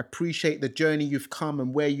appreciate the journey you've come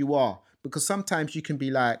and where you are. Because sometimes you can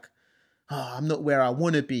be like, oh, I'm not where I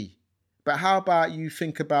want to be. But how about you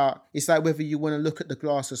think about, it's like whether you want to look at the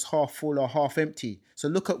glass as half full or half empty. So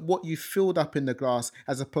look at what you filled up in the glass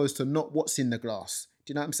as opposed to not what's in the glass.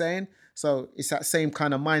 Do you know what I'm saying? So it's that same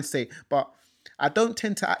kind of mind state. But I don't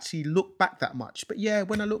tend to actually look back that much. But yeah,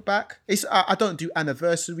 when I look back, I don't do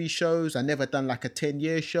anniversary shows. I never done like a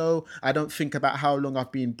 10-year show. I don't think about how long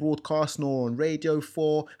I've been broadcasting or on radio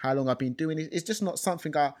for, how long I've been doing it. It's just not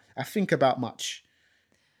something I think about much.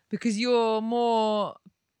 Because you're more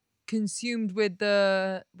consumed with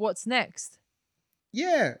the what's next.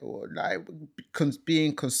 Yeah, or like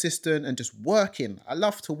being consistent and just working. I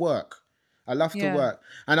love to work. I love to Yeah. work.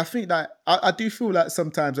 And I think that I do feel like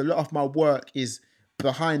sometimes a lot of my work is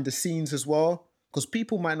behind the scenes as well. Because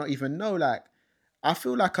people might not even know. Like, I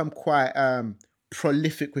feel like I'm quite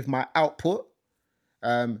prolific with my output.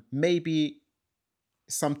 Maybe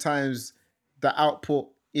sometimes the output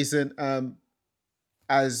isn't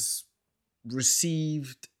as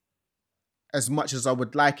received as much as I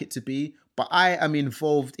would like it to be. But I am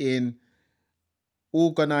involved in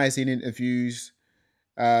organizing interviews,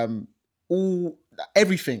 all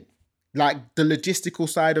everything, like the logistical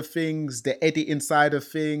side of things, the editing side of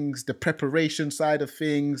things, the preparation side of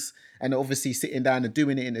things, and obviously sitting down and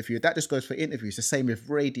doing an interview. That just goes for interviews. The same with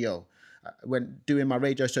radio. When doing my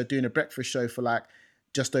radio show, doing a breakfast show for like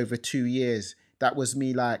just over 2 years, that was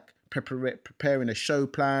me like preparing a show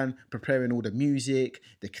plan, preparing all the music,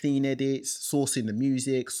 the clean edits, sourcing the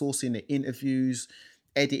music, sourcing the interviews,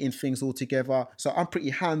 editing things all together. So I'm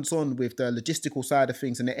pretty hands-on with the logistical side of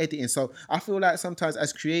things and the editing. So I feel like sometimes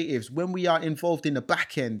as creatives, when we are involved in the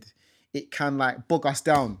back end, it can like bog us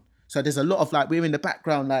down. So there's a lot of like, we're in the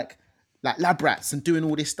background like lab rats and doing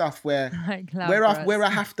all this stuff where Like where I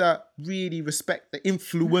have to really respect the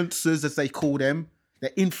influencers, as they call them. The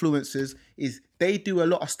influencers is they do a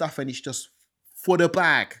lot of stuff and it's just for the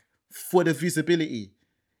bag, for the visibility.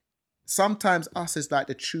 Sometimes us as like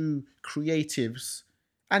the true creatives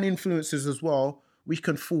and influencers as well, we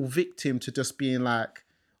can fall victim to just being like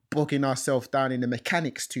bogging ourselves down in the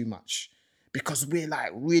mechanics too much because we're like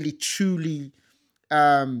really truly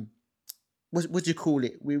what do you call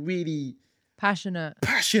it? We're really passionate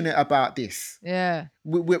about this. Yeah.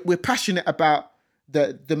 We're passionate about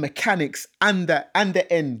the mechanics and the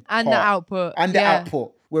end And part, the output. and the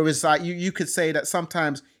output. Whereas like you could say that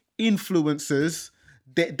sometimes influencers,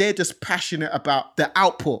 they're just passionate about the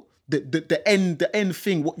output, the end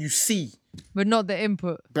thing, what you see, But not the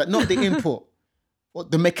input. but not the input, or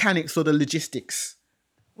the mechanics or the logistics.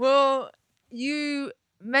 Well, you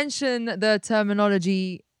mentioned the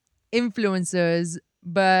terminology influencers,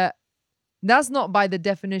 but that's not by the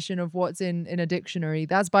definition of what's in a dictionary.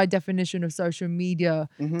 That's by definition of social media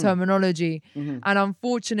terminology. And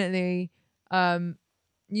unfortunately,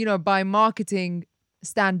 by marketing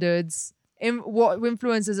standards, what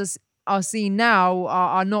influencers are seen now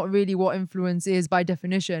are not really what influence is by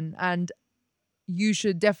definition. And you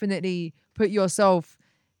should definitely put yourself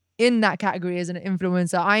in that category as an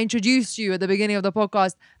influencer. I introduced you at the beginning of the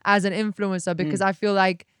podcast as an influencer because I feel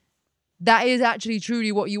like that is actually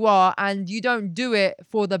truly what you are, and you don't do it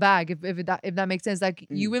for the bag, if that makes sense. Like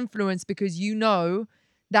you influence because you know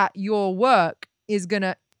that your work is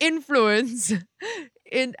gonna influence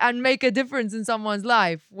and make a difference in someone's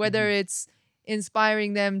life, whether it's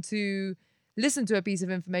inspiring them to listen to a piece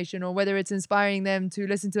of information or whether it's inspiring them to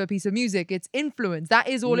listen to a piece of music. It's influence. That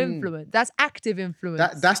is all influence. That's active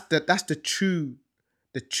influence. That's the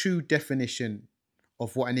true definition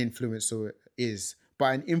of what an influencer is.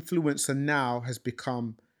 But an influencer now has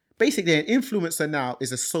become, basically an influencer now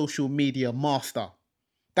is a social media master.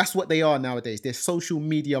 That's what they are nowadays. They're social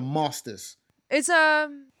media masters. It's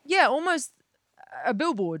almost a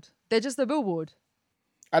billboard. They're just a billboard.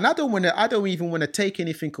 And I don't even want to take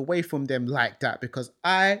anything away from them like that, because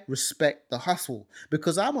I respect the hustle,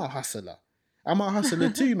 because I'm a hustler. I'm a hustler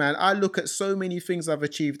too, man. I look at so many things I've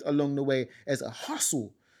achieved along the way as a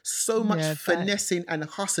hustle. So much finessing and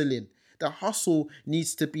hustling. The hustle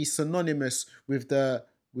needs to be synonymous with the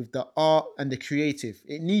art and the creative.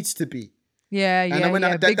 It needs to be.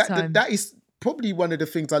 Big time. That is probably one of the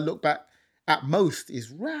things I look back at most is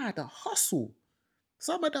the hustle.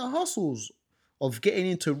 Some of the hustles of getting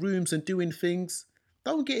into rooms and doing things.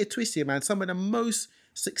 Don't get it twisted, man. Some of the most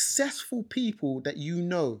successful people that you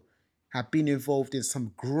know have been involved in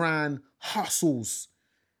some grand hustles.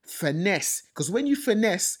 Finesse. Because when you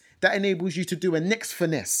finesse, that enables you to do a next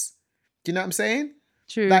finesse. Do you know what I'm saying?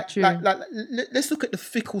 True. Let's look at the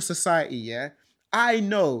fickle society, yeah? I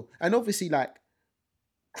know, and obviously, like,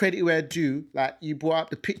 credit where due, like, you brought up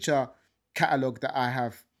the picture catalogue that I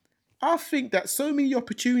have. I think that so many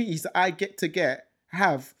opportunities that I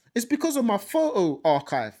have is because of my photo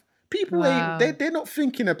archive. People ain't Wow. they're not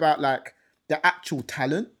thinking about like the actual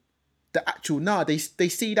talent, the actual they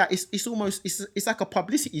see that it's almost it's like a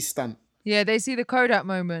publicity stunt. Yeah, they see the Kodak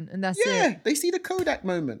moment and that's it. Yeah, they see the Kodak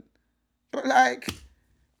moment, but like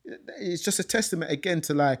it's just a testament again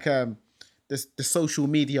to like the social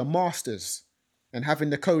media masters and having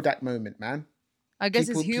the Kodak moment, man. I guess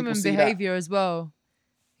it's People human see that. behavior as well.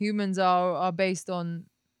 Humans are based on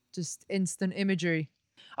just instant imagery.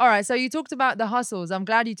 All right, so you talked about the hustles. I'm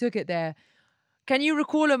glad you took it there. Can you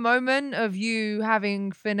recall a moment of you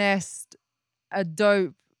having finessed a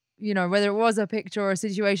dope, whether it was a picture or a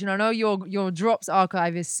situation? I know your drops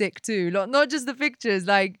archive is sick too. Not just the pictures,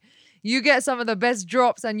 like you get some of the best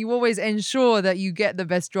drops and you always ensure that you get the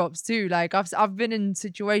best drops too. Like I've been in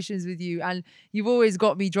situations with you and you've always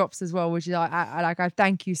got me drops as well, which is I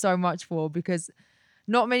thank you so much for, because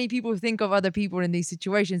not many people think of other people in these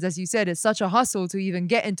situations. As you said, it's such a hustle to even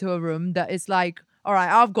get into a room that it's like, all right,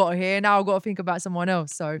 I've got here. Now I've got to think about someone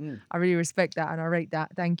else. So I really respect that and I rate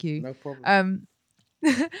that. Thank you. No problem. Um,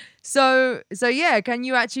 so yeah, can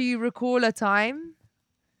you actually recall a time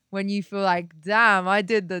when you feel like, damn, I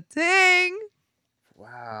did the thing?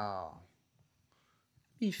 Wow.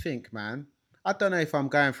 You think, man? I don't know if I'm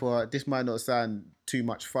going for this. Might not sound too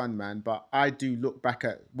much fun, man, but I do look back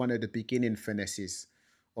at one of the beginning finesses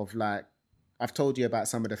of like I've told you about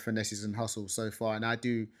some of the finesses and hustles so far, and I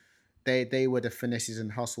do. They were the finesses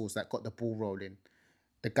and hustles that got the ball rolling.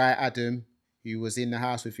 The guy Adam, who was in the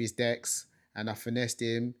house with his decks, and I finessed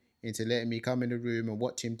him into letting me come in the room and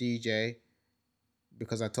watch him DJ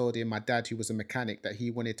because I told him my dad, who was a mechanic, that he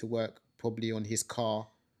wanted to work probably on his car.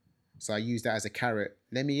 So I used that as a carrot.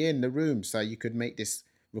 Let me in the room so you could make this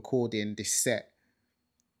recording, this set,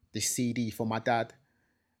 this CD for my dad.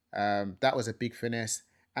 That was a big finesse.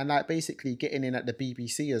 And like basically getting in at the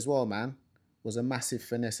BBC as well, man, was a massive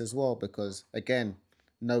finesse as well because again,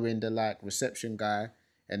 knowing the like reception guy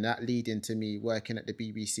and that leading to me working at the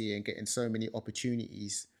BBC and getting so many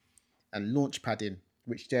opportunities and launch padding,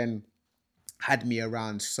 which then had me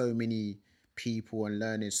around so many people and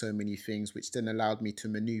learning so many things, which then allowed me to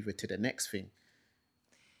maneuver to the next thing.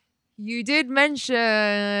 You did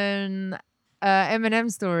mention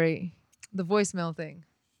Eminem story, the voicemail thing.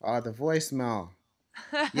 The voicemail.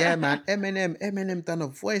 Yeah, man. Eminem done a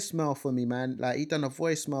voicemail for me, man. Like he done a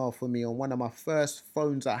voicemail for me on one of my first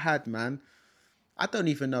phones I had, man. I don't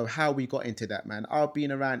even know how we got into that, man. I've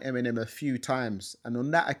been around Eminem a few times, and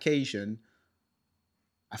on that occasion,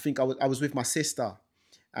 I think I was with my sister,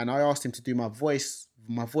 and I asked him to do my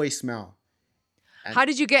voicemail. And How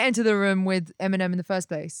did you get into the room with Eminem in the first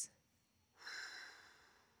place?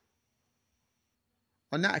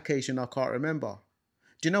 on that occasion, I can't remember.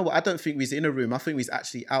 Do you know what? I don't think we was in a room. I think we was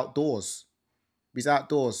actually outdoors. We was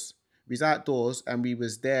outdoors. We was outdoors, and we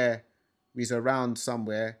was there. We was around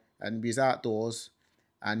somewhere, and we was outdoors.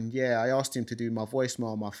 And yeah, I asked him to do my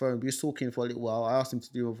voicemail on my phone. We was talking for a little while. I asked him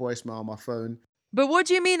to do a voicemail on my phone. But what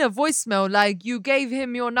do you mean a voicemail? Like you gave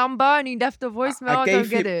him your number and he left a voicemail? I don't gave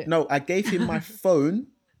get him it. no. I gave him my phone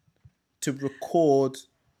to record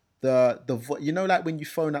like when you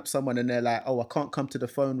phone up someone and they're like, "Oh, I can't come to the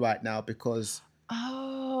phone right now because."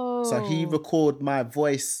 So he Oh. record my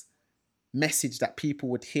voice message that people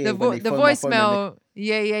would hear The when they the phone my phone and voicemail.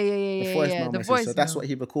 Yeah. the Yeah. voicemail The message. So that's voicemail. what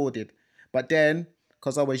he recorded. But then,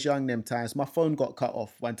 because I was young them times, my phone got cut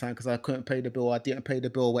off one time because I couldn't pay the bill. I didn't pay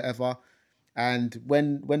the bill, whatever. And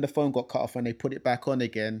when the phone got cut off and they put it back on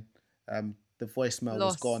again, the voicemail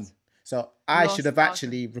was gone. Lost. So I should Lost have archive.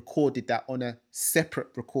 actually recorded that on a separate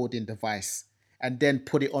recording device and then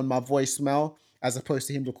put it on my voicemail as opposed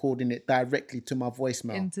to him recording it directly to my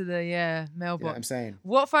voicemail. Into the You know what I'm mailbox. saying?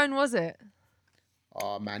 What phone was it?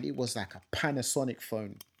 Oh man, it was like a Panasonic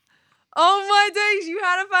phone. Oh my days, you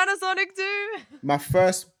had a Panasonic too? My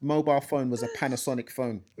first mobile phone was a Panasonic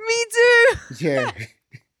phone. Me too. Yeah.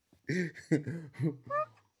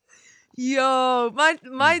 Yo,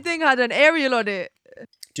 my thing had an aerial on it.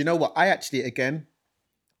 Do you know what? I actually, again,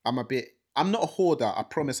 I'm not a hoarder. I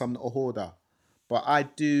promise I'm not a hoarder. But I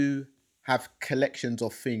do have collections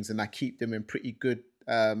of things and I keep them in pretty good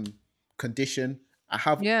condition. I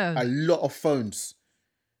have Yeah. a lot of phones.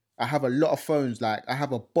 I have a lot of phones. Like, I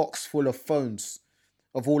have a box full of phones,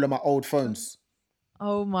 of all of my old phones.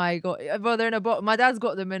 Oh my god. Well, they're in a box. My dad's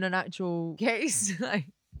got them in an actual case, like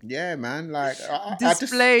Yeah, man. Like, I just.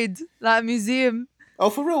 displayed, like a museum. Oh,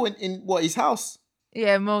 for real? In what, his house?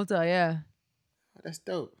 Yeah, Malta. Yeah, Oh, that's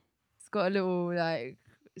dope. it's got a little like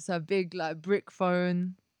it's a big like brick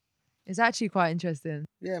phone. It's actually quite interesting.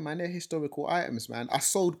 Yeah, man. They're historical items, man. I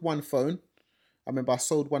sold one phone. I remember I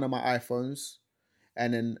sold one of my iPhones.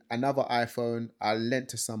 And then another iPhone I lent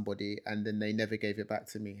to somebody, and then they never gave it back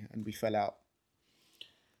to me, and we fell out.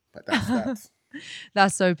 But that's that.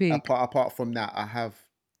 That's so peak. Apart from that,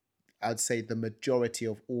 I'd say the majority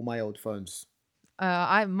of all my old phones.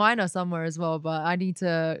 I mine are somewhere as well, but I need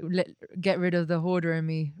to get rid of the hoarder in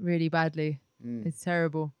me really badly. It's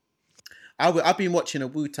terrible. I've been watching a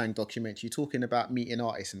Wu Tang documentary talking about meeting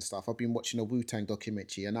artists and stuff. I've been watching a Wu Tang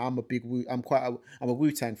documentary, and I'm a big I'm a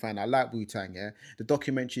Wu Tang fan. I like Wu Tang. Yeah, the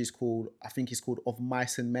documentary is called, I think it's called Of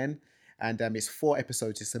Mice and Men, and it's 4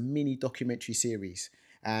 episodes. It's a mini documentary series,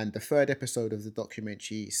 and the third episode of the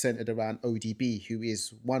documentary is centered around ODB, who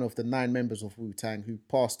is one of the 9 members of Wu Tang who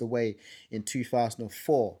passed away in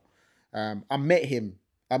 2004. I met him.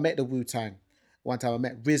 I met the Wu Tang one time. I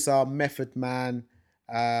met RZA, Method Man,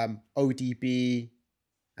 ODB,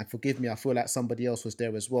 and forgive me, I feel like somebody else was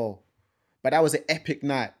there as well. But that was an epic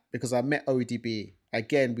night because I met ODB.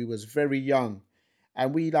 Again, we was very young,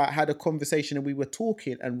 and we like had a conversation and we were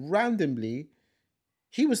talking, and randomly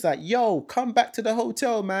he was like, "Yo, come back to the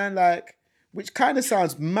hotel, man." Like, which kind of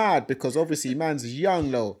sounds mad because obviously man's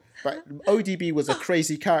young though. But ODB was a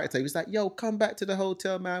crazy character. He was like, "Yo, come back to the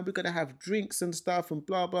hotel, man. We're gonna have drinks and stuff and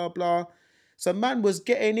blah blah blah." So man was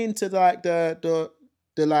getting into like the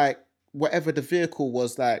like whatever the vehicle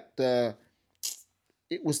was, like it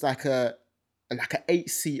was like a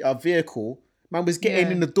 8-seater vehicle. Man was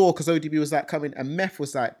getting in the door because ODB was like coming, and Meth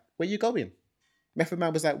was like, "Where you going?" Method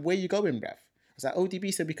Man was like, "Where you going, bruv?" I was like,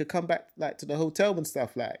 "ODB said we could come back like to the hotel and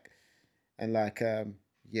stuff, like," and like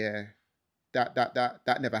yeah,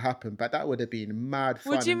 that never happened, but that would have been mad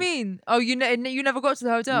fun. What do you mean? Oh, you never got to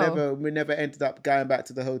the hotel? We never ended up going back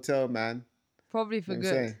to the hotel, man. Probably for You know what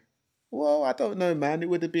I'm good. saying? Well, I don't know, man. It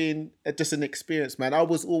would have been just an experience, man. I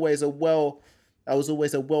was always a well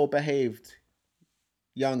behaved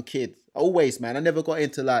young kid. Always, man. I never got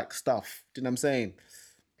into like stuff. Do you know what I'm saying?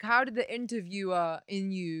 How did the interviewer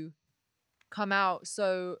in you come out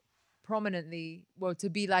so prominently? Well, to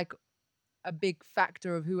be like a big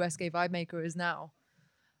factor of who SK Vibemaker is now.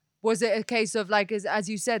 Was it a case of like, as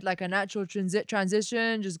you said, like a natural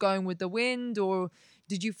transition, just going with the wind, or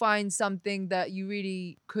did you find something that you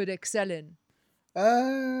really could excel in?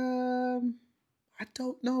 I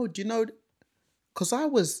don't know. Do you know? Cause I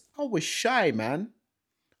was shy, man.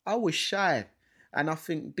 I was shy. And I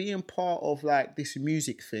think being part of like this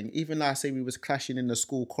music thing, even like I say we was clashing in the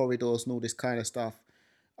school corridors and all this kind of stuff,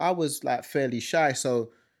 I was like fairly shy.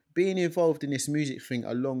 So being involved in this music thing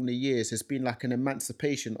along the years has been like an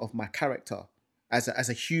emancipation of my character as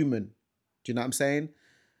a human. Do you know what I'm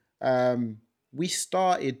saying? We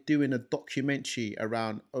started doing a documentary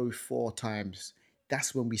around '04 times.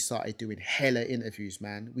 That's when we started doing hella interviews,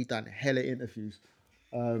 man. We done hella interviews.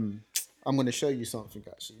 I'm gonna show you something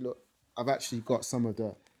actually. Look, I've actually got some of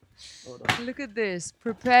the. Hold on. Look at this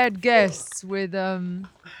prepared guests with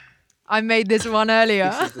I made this one earlier.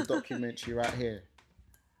 This is the documentary right here.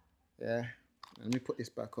 Yeah. Let me put this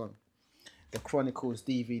back on. The Chronicles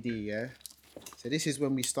DVD, yeah. So this is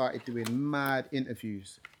when we started doing mad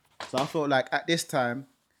interviews. So I felt like at this time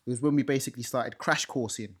it was when we basically started crash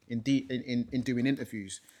coursing in doing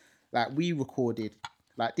interviews. Like we recorded,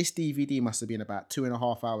 like this DVD must have been about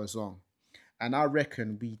 2.5 hours long, and I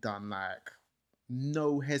reckon we done like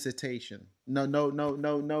no hesitation, no. I'm not even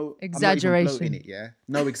bloating Exaggeration. it, yeah.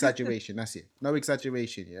 No exaggeration. That's it. No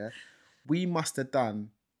exaggeration, yeah. We must have done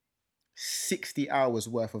 60 hours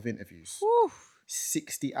worth of interviews. Whew.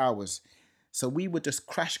 60 hours. So we were just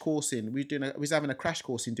crash coursing. We was having a crash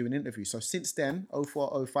course in doing interviews. So since then,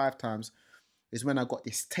 '04, '05 times, is when I got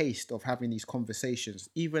this taste of having these conversations.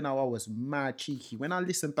 Even though I was mad cheeky. When I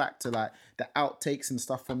listen back to like the outtakes and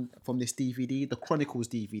stuff from this DVD, the Chronicles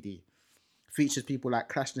DVD, features people like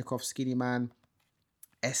Klashnikov, Skinny Man,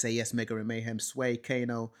 SAS, Mega and Mayhem, Sway,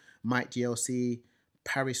 Kano, Mike GLC,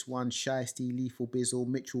 Paris One, Shiesty, Lethal Bizzle,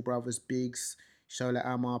 Mitchell Brothers, Biggs, Shola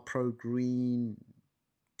Amar, Pro Green,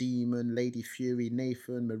 Demon, Lady Fury,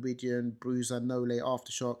 Nathan, Meridian, Bruiser, Nole,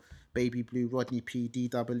 Aftershock, Baby Blue, Rodney P,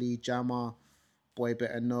 DWE, Jammer, Boy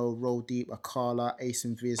Better Know, Roll Deep, Akala, Ace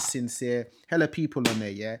and Viz, Sincere, hella people on there,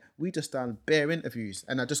 yeah. We just done bare interviews,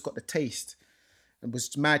 and I just got the taste, and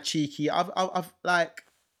was mad cheeky. I've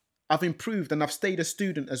improved, and I've stayed a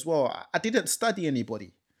student as well. I didn't study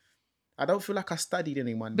anybody. I don't feel like I studied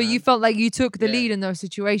anyone, But man. you felt like you took the Yeah. lead in those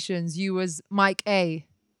situations. You was Mike A.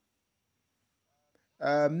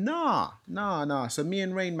 Nah. So me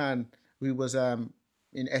and Rain Man, we was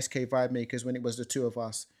in SK Vibe Makers when it was the two of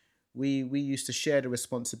us. We used to share the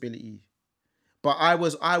responsibility. But I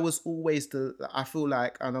was always I feel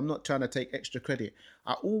like, and I'm not trying to take extra credit,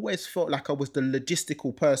 I always felt like I was the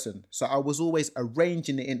logistical person. So I was always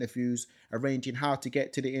arranging the interviews, arranging how to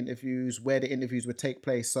get to the interviews, where the interviews would take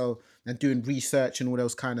place. So, and doing research and all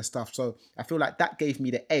those kind of stuff. So I feel like that gave me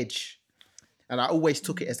the edge. And I always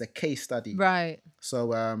took it as a case study. Right.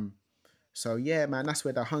 So yeah, man, that's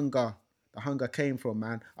where the hunger came from,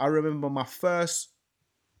 man. I remember my first,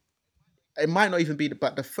 it might not even be,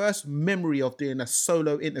 but the first memory of doing a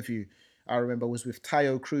solo interview I remember was with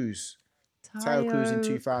Tayo Cruz. Tayo Cruz in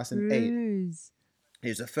Tayo 2008. Cruz. It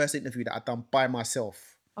was the first interview that I'd done by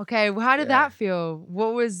myself. Okay, well, how did Yeah. that feel?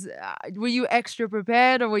 What was, were you extra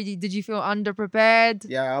prepared, or did you feel underprepared?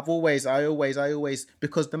 Yeah, I always,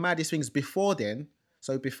 because the maddest things before then,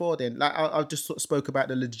 like I just sort of spoke about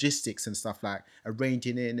the logistics and stuff, like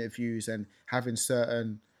arranging interviews and having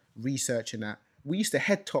certain research and that. We used to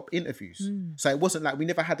head top interviews. So it wasn't like we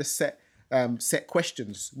never had a set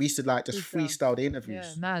questions. We used to like just freestyle the Yeah,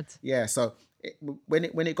 interviews. mad. Yeah, so when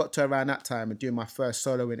it got to around that time and doing my first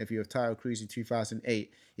solo interview of Tayo Cruz in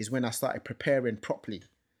 2008 is when I started preparing properly. You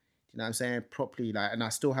know what I'm saying? Properly, like, and I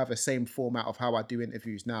still have the same format of how I do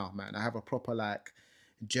interviews now, man. I have a proper like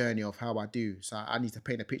journey of how I do. So I need to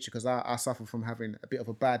paint a picture because I suffer from having a bit of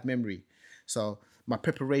a bad memory. So my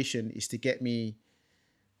preparation is to get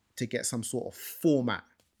some sort of format,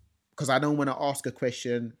 because I don't want to ask a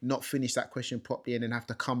question, not finish that question properly, and then have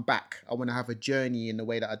to come back. I want to have a journey in the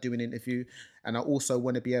way that I do an interview, and I also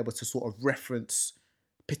want to be able to sort of reference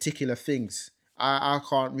particular things. I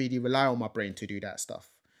can't really rely on my brain to do that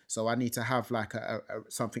stuff, so I need to have like a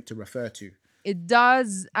something to refer to. It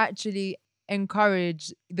does actually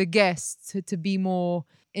encourage the guests to be more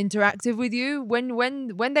interactive with you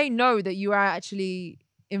when they know that you are actually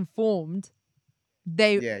informed.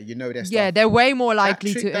 They Yeah, you know their Yeah, stuff. they're way more That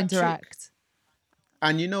likely trick, to that trick. interact.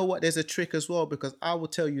 And you know what? There's a trick as well, because I will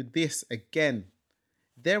tell you this again.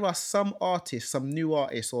 There are some artists, some new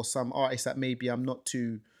artists, or some artists that maybe they're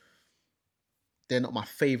not my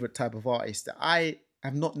favorite type of artist that I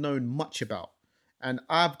have not known much about. And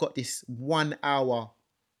I've got this 1 hour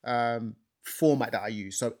format that I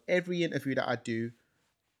use. So every interview that I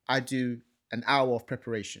do an hour of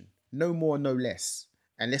preparation. No more, no less.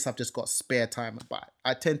 Unless I've just got spare time. But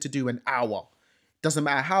I tend to do an hour. Doesn't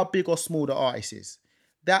matter how big or small the artist is.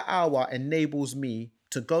 That hour enables me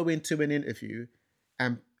to go into an interview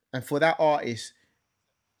and for that artist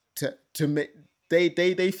to make, they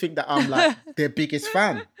think that I'm like their biggest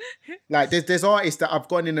fan. Like there's artists that I've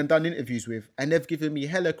gone in and done interviews with, and they've given me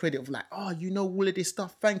hella credit of like, oh, you know all of this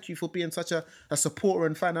stuff. Thank you for being such a supporter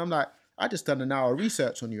and fan. I'm like, I just done an hour of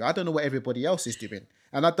research on you. I don't know what everybody else is doing,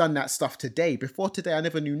 and I've done that stuff today. Before today, I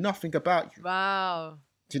never knew nothing about you. Wow.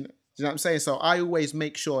 Do you know what I'm saying? So I always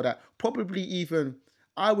make sure that probably even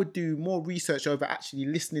I would do more research over actually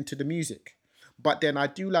listening to the music. But then I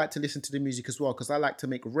do like to listen to the music as well, because I like to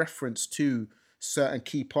make reference to certain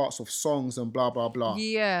key parts of songs and blah, blah, blah.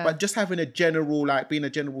 Yeah. But just having a general, like being a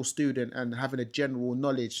general student and having a general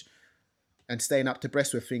knowledge and staying up to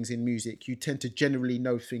breast with things in music, you tend to generally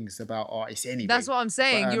know things about artists anyway. That's what I'm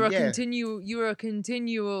saying. But, You're a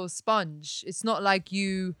continual sponge. It's not like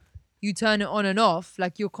you turn it on and off.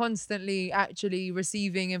 Like you're constantly actually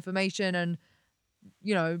receiving information and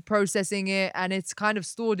processing it, and it's kind of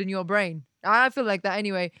stored in your brain. I feel like that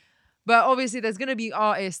anyway. But obviously there's going to be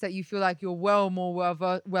artists that you feel like you're well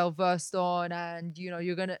versed on, and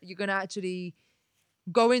you're going to actually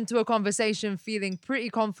go into a conversation feeling pretty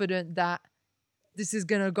confident that this is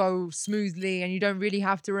going to go smoothly and you don't really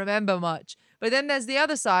have to remember much. But then there's the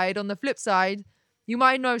other side. On the flip side, you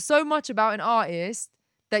might know so much about an artist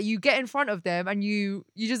that you get in front of them and you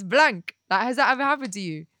just blank. Like, has that ever happened to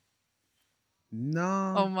you?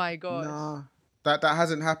 no. Oh my gosh. No. That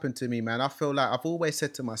hasn't happened to me, man. I feel like I've always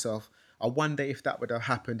said to myself, I wonder if that would have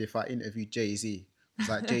happened if I interviewed Jay-Z. It's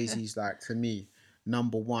like Jay-Z's like, to me,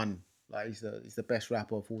 number one. Like he's the best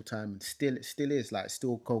rapper of all time, and still is, like,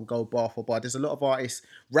 still can go bar for bar. There's a lot of artists,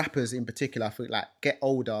 rappers in particular, I think, like, get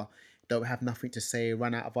older, don't have nothing to say,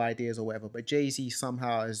 run out of ideas or whatever. But Jay-Z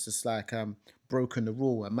somehow has just like broken the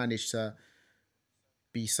rule and managed to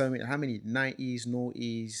be so many, how many 90s,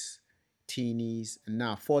 noughties, teenies, and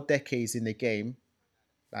now 4 decades in the game.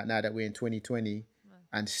 Like now that we're in 2020,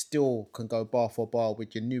 and still can go bar for bar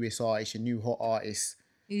with your newest artist, your new hot artist.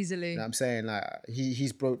 Easily. You know what I'm saying? Like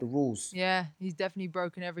he's broke the rules. Yeah, he's definitely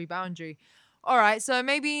broken every boundary. All right, so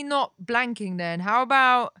maybe not blanking then. How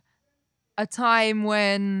about a time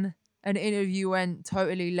when an interview went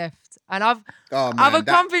totally left? And I've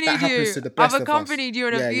accompanied that happens you. to the I've best of us. accompanied you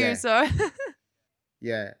in a few, so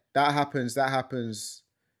Yeah, that happens. That happens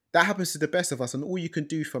to the best of us, and all you can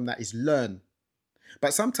do from that is learn.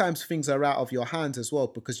 But sometimes things are out of your hands as well,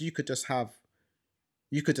 because you could just have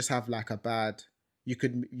like a bad, you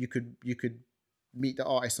could meet the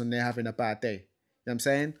artist and they're having a bad day. You know what I'm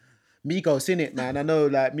saying? Migos in it, man. I know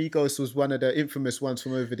like Migos was one of the infamous ones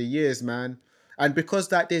from over the years, man. And because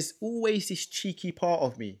that there's always this cheeky part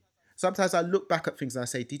of me. Sometimes I look back at things and I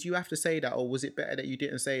say, did you have to say that, or was it better that you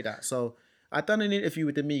didn't say that? So I done an interview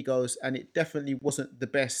with the Migos and it definitely wasn't the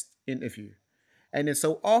best interview. And then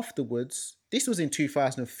so afterwards, this was in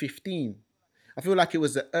 2015. I feel like it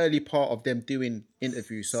was the early part of them doing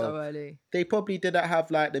interviews. So So early. they probably didn't have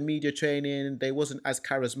like the media training. They wasn't as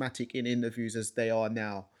charismatic in interviews as they are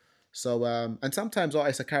now. So and sometimes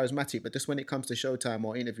artists are charismatic, but just when it comes to showtime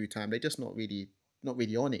or interview time, they're just not really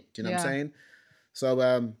on it. Do you know what I'm Yeah. saying?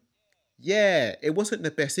 So yeah, it wasn't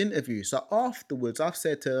the best interview. So afterwards, I've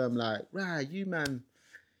said to them like, right, you man,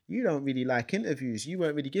 you don't really like interviews. You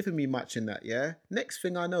weren't really giving me much in that, yeah? Next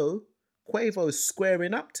thing I know, Quavo's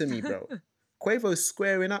squaring up to me, bro. Quavo's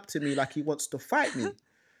squaring up to me like he wants to fight me.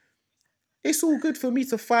 It's all good for me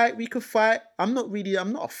to fight. We could fight. I'm not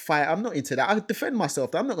a fighter. I'm not into that. I defend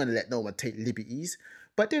myself. I'm not going to let no one take liberties.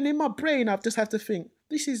 But then in my brain, I just have to think,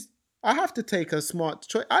 I have to take a smart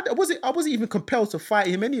choice. I wasn't even compelled to fight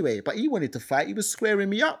him anyway, but he wanted to fight. He was squaring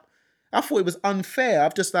me up. I thought it was unfair.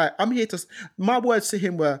 I'm just like, my words to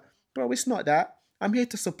him were, bro, it's not that. I'm here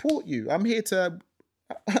to support you. I'm here to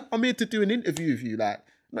do an interview with you. Like,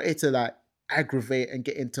 I'm not here to like aggravate and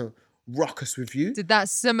get into ruckus with you. Did that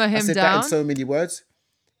simmer I him said that in down? so many words.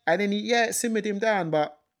 And then it simmered him down,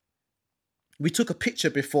 but we took a picture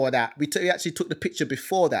before that. We actually took the picture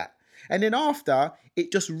before that. And then after,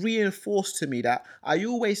 it just reinforced to me that I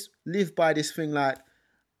always live by this thing like,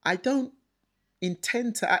 I don't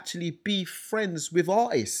intend to actually be friends with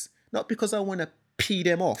artists. Not because I want to pee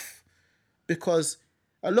them off. Because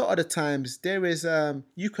a lot of the times there is,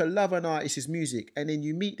 you can love an artist's music and then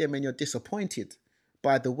you meet them and you're disappointed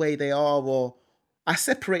by the way they are, or I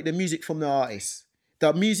separate the music from the artist.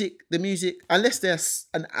 The music, unless they're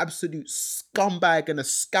an absolute scumbag and a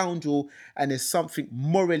scoundrel and there's something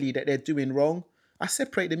morally that they're doing wrong, I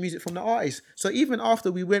separate the music from the artist. So even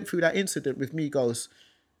after we went through that incident with Migos,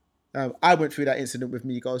 I went through that incident with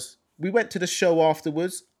Migos. We went to the show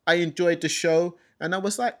afterwards. I enjoyed the show and I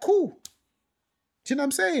was like, cool. Do you know what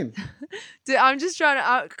I'm saying? Dude, I'm just trying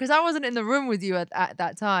to, because I wasn't in the room with you at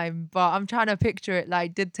that time, but I'm trying to picture it.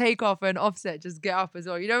 Like, did Takeoff and Offset just get up as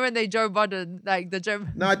well? You know when they Joe Budden, like the Joe.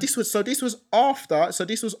 No, this was after. So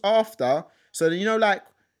this was after. So like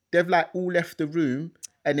they've like all left the room,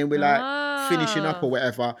 and then we're like finishing up Ah, or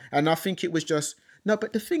whatever. And I think it was just no.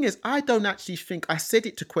 But the thing is, I don't actually think I said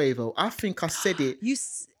it to Quavo. I think I said it you.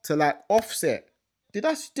 to like Offset. Did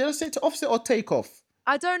I say it to Offset or Takeoff?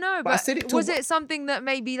 I don't know, But I but said it was to it something that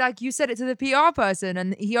maybe like you said it to the PR person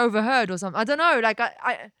and he overheard or something? I don't know. Like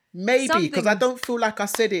I maybe because I something. don't feel like I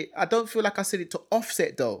said it. I don't feel like I said it to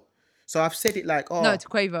Offset though. So I've said it like, No, oh, to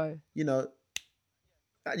Quavo. you know,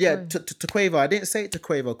 yeah, Oh. to Quavo. I didn't say it to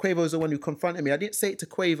Quavo. Quavo's the one who confronted me. I didn't say it to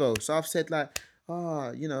Quavo. So I've said like,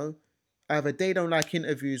 either they don't like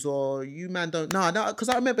interviews or you man don't. No, because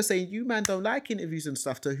I remember saying you man don't like interviews and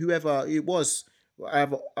stuff to whoever it was,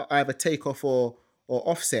 either Takeoff or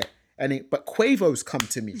Offset. But Quavo's come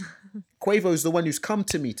to me. Quavo's the one who's come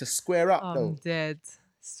to me to square up I'm though. dead.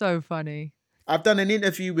 So funny. I've done an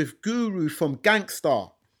interview with Guru from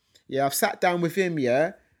Gangstar. Yeah, I've sat down with him.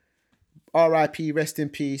 Yeah, R.I.P. Rest in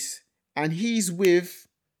peace. And he's with,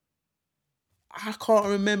 I can't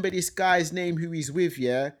remember this guy's name who he's with,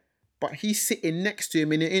 yeah, but he's sitting next to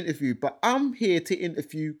him in an interview. But I'm here to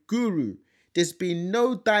interview Guru. There's been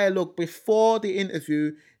no dialogue before the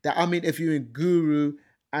interview that I'm interviewing Guru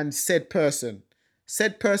and said person.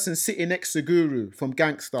 Said person sitting next to Guru from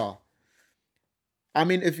Gangstar.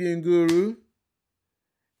 I'm interviewing Guru.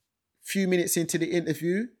 Few minutes into the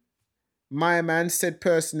interview, my man, said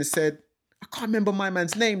person, has said, I can't remember my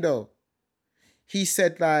man's name though. He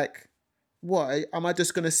said like, what, am I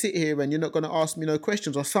just going to sit here and you're not going to ask me no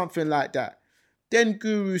questions or something like that? Then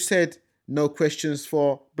Guru said, no questions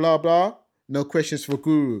for blah, blah. No questions for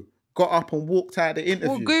Guru. Got up and walked out of the Well,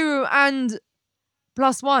 interview. Guru and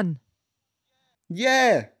Plus One.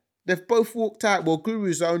 Yeah, they've both walked out. Well,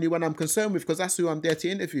 Guru's the only one I'm concerned with because that's who I'm there to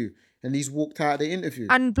interview. And he's walked out of the interview.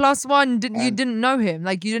 And Plus One, you And, didn't know him.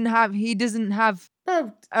 Like he doesn't have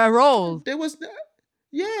bro, a role. there was,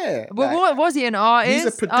 yeah. But Like, what was he, an artist? he's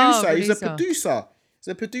a producer. Oh, He's a producer. He's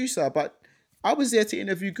a producer. But I was there to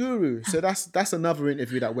interview Guru. So that's another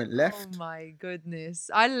interview that went Oh left. my goodness.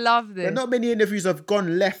 I love this. But not many interviews have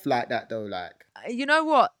gone left like that though. Like, You know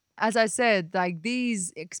what? As I said, like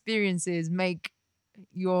these experiences make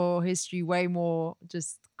your history way more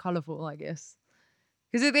just colorful, I guess.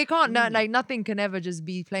 Because they can't, like, nothing can ever just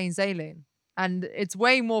be plain sailing. And it's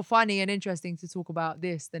way more funny and interesting to talk about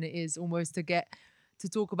this than it is almost to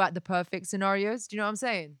talk about the perfect scenarios. Do you know what I'm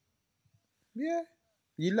saying? Yeah.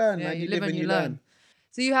 You learn, Yeah, man. you You live live and and you you learn. learn.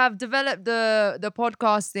 So you have developed the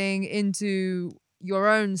podcasting into your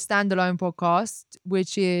own standalone podcast,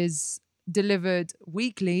 which is delivered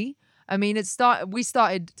weekly. I mean, we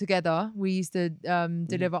started together. We used to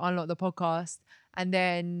deliver Unlock the podcast, and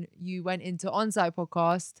then you went into Onsite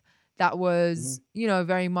podcast that Hmm. was,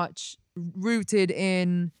 very much rooted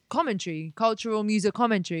in commentary, cultural music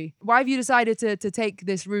commentary. Why have you decided to take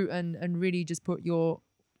this route and really just put your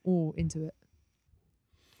all into it?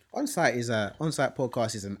 On-site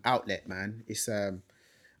podcast is an outlet, man. It's a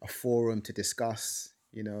forum to discuss,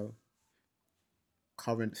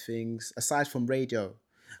 current things aside from radio.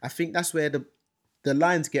 I think that's where the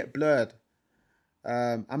lines get blurred.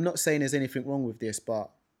 I'm not saying there's anything wrong with this,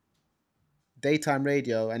 but daytime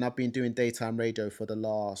radio, and I've been doing daytime radio for the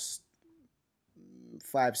last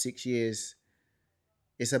 5, 6 years.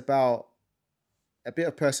 It's about a bit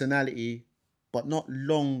of personality, but not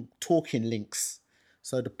long talking links.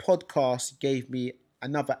 So the podcast gave me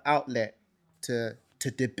another outlet to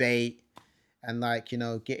debate and, like,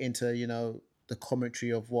 get into, the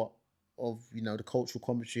commentary of the cultural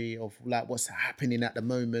commentary of, like, what's happening at the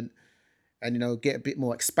moment, and, get a bit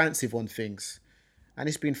more expansive on things. And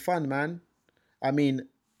it's been fun, man. I mean,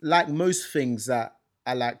 like most things that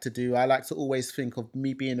I like to do, I like to always think of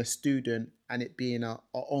me being a student and it being a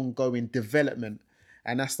ongoing development.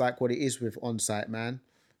 And that's like what it is with On-Site, man.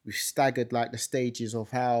 We've staggered like the stages of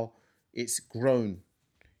how it's grown. You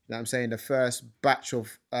know what I'm saying? The first batch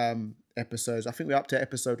of episodes, I think we're up to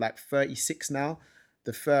episode like 36 now.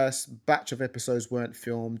 The first batch of episodes weren't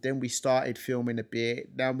filmed. Then we started filming a bit.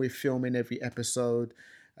 Now we're filming every episode.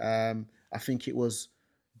 I think it was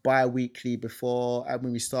bi-weekly before, and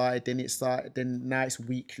when we started, then now it's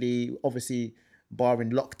weekly. Obviously, barring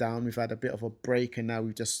lockdown, we've had a bit of a break, and now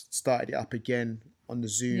we've just started it up again on the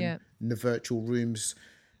Zoom, Yeah. in the virtual rooms.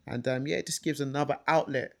 And yeah, it just gives another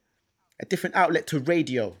outlet, a different outlet to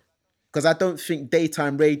radio. Because I don't think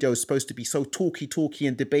daytime radio is supposed to be so talky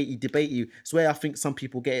and debatey. It's where I think some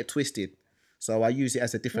people get it twisted. So I use it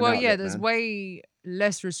as a different Well, yeah, outlet, there's man. way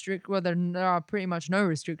less well, there are pretty much no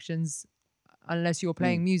restrictions unless you're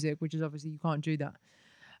playing music, which is obviously you can't do that.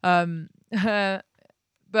 Um,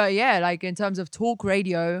 but yeah, like in terms of talk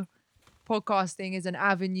radio, podcasting is an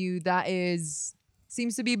avenue that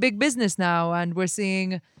seems to be big business now, and we're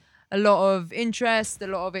seeing a lot of interest, a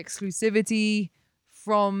lot of exclusivity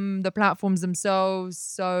from the platforms themselves.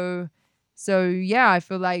 So yeah, I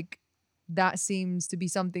feel like that seems to be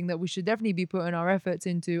something that we should definitely be putting our efforts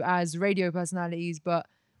into as radio personalities, but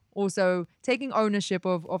also taking ownership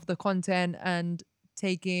of the content and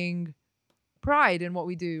taking pride in what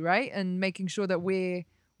we do, right? And making sure that we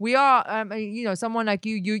are someone like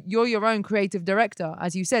you're your own creative director,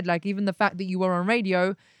 as you said. Like, even the fact that you were on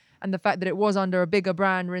radio and the fact that it was under a bigger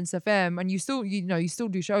brand, Rinse FM, and you still you still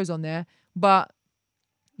do shows on there, but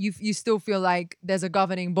you still feel like there's a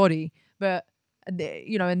governing body. But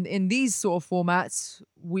in these sort of formats,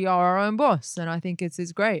 we are our own boss, and I think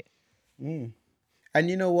it's great. And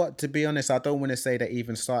you know what? To be honest, I don't want to say that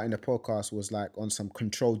even starting the podcast was like on some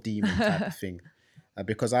control demon type of thing,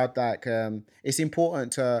 because I'd like it's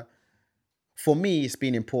important to, for me, it's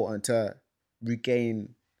been important to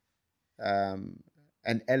regain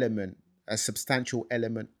an element, a substantial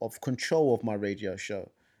element of control of my radio show,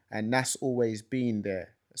 and that's always been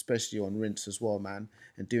there, especially on Rinse as well, man.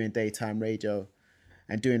 And doing daytime radio,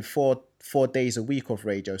 and doing four days a week of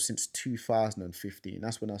radio since 2015.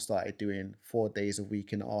 That's when I started doing 4 days a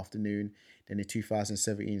week in the afternoon. Then in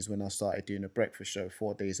 2017 is when I started doing a breakfast show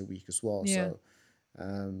 4 days a week as well. Yeah.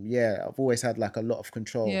 So yeah, I've always had like a lot of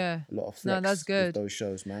control, Yeah. a lot of No, that's flex with good. those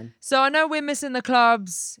shows, man. So I know we're missing the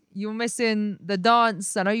clubs. You're missing the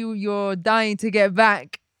dance. I know you're dying to get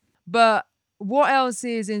back. But what else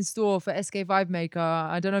is in store for SK Vibe Maker?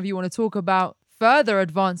 I don't know if you want to talk about further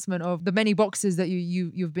advancement of the many boxes that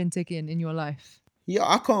you've been ticking in your life. Yeah,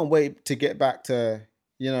 I can't wait to get back to,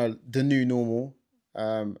 the new normal.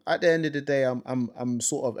 At the end of the day, I'm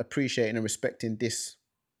sort of appreciating and respecting this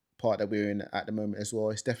part that we're in at the moment as well.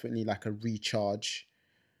 It's definitely like a recharge,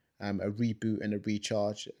 a reboot and a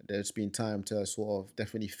recharge. There's been time to sort of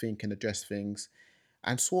definitely think and address things,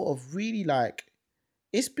 and sort of really like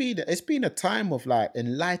it's been a time of like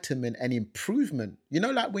enlightenment and improvement.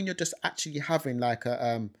 Like when you're just actually having like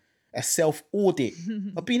a self audit.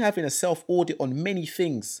 I've been having a self audit on many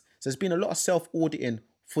things, so there's been a lot of self auditing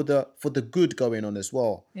for the good going on as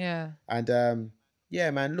well. Yeah. And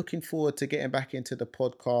yeah, man, looking forward to getting back into the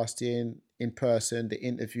podcasting, in person, the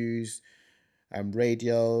interviews,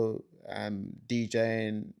 radio,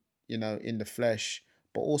 DJing, in the flesh.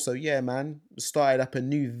 But also, yeah, man, started up a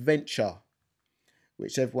new venture,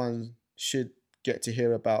 which everyone should get to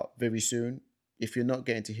hear about very soon. If you're not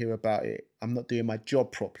getting to hear about it, I'm not doing my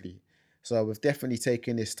job properly. So we've definitely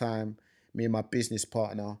taken this time, me and my business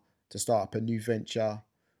partner, to start up a new venture,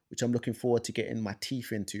 which I'm looking forward to getting my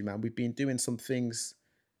teeth into, man. We've been doing some things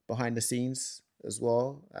behind the scenes as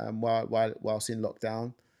well, whilst in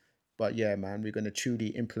lockdown. But yeah, man, we're going to truly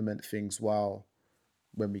implement things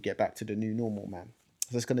when we get back to the new normal, man.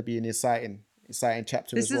 So it's going to be an exciting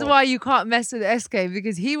chapter This as is well. why you can't mess with SK,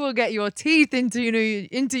 because he will get your teeth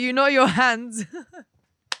into not your hands.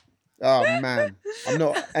 Oh man, I'm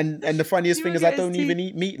not. And the funniest He thing will is, I get his don't teeth. even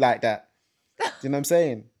eat meat like that. Do you know what I'm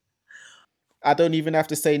saying? I don't even have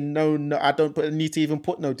to say no. No, I don't need to even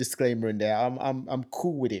put no disclaimer in there. I'm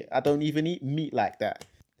cool with it. I don't even eat meat like that.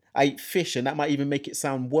 I eat fish, and that might even make it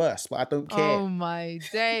sound worse, but I don't care. Oh my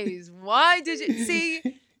days. Why did you see?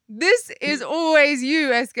 This is always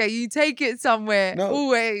you, SK. You take it somewhere. No,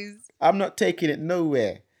 Always. I'm not taking it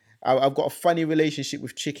nowhere. I've got a funny relationship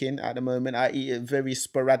with chicken at the moment. I eat it very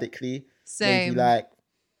sporadically, maybe Same. like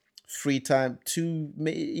 3 times,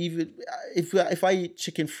 even if I eat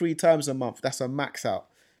chicken 3 times a month, that's a max out.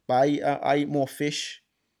 But I eat more fish,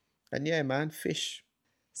 and yeah, man, fish.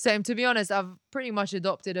 Same. To be honest, I've pretty much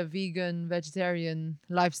adopted a vegan, vegetarian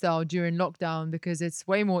lifestyle during lockdown because it's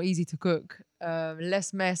way more easy to cook.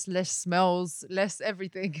 Less mess, less smells, less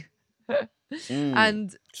everything.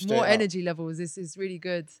 And Straight more up. energy levels. This is really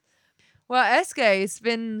good. Well, SK, it's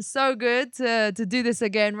been so good to do this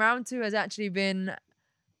again. Round 2 has actually been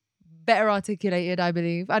better articulated, I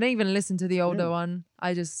believe. I didn't even listen to the older one.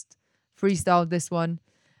 I just freestyled this one.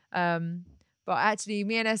 But actually,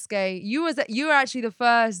 me and SK, you were actually the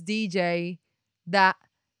first DJ that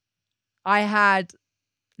I had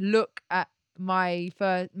look at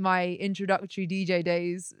my introductory DJ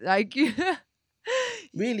days. Like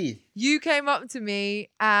Really? you came up to me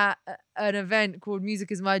at an event called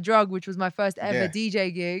Music Is My Drug, which was my first ever Yeah.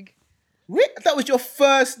 DJ gig. That was your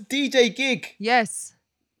first DJ gig? Yes.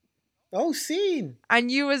 Oh, scene.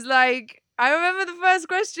 And you was like, I remember the first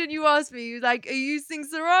question you asked me. You was like, are you using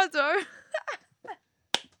Serato?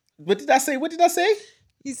 What did I say? What did I say?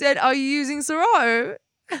 You said, are you using Serato?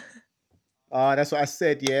 Ah, that's what I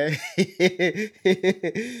said. Yeah.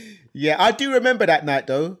 Yeah, I do remember that night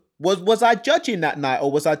though. Was I judging that night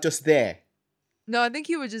or was I just there? No, I think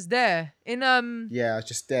you were just there in Yeah, I was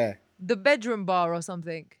just there. the bedroom bar or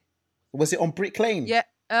something. Was it on Brick Lane? Yeah.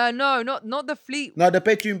 No, not the Fleet. No,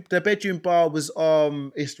 the bedroom bar was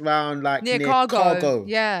it's round like Near near Cargo. Cargo.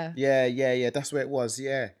 Yeah. Yeah. That's where it was.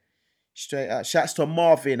 Yeah, straight up. Shouts to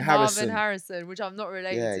Marvin Marvin Harrison. Harrison, which I'm not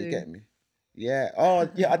related Yeah, you to. get me. Yeah. Oh,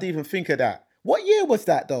 yeah. I didn't even think of that. What year was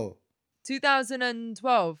that though?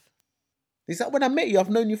 2012. Is that when I met you? I've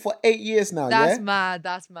known you for 8 years now. That's Yeah. mad.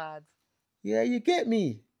 That's mad. Yeah, you get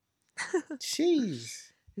me.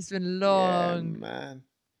 Jeez. It's been Yeah, long. man.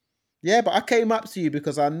 Yeah, but I came up to you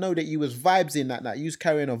because I know that you was vibes in that night. You was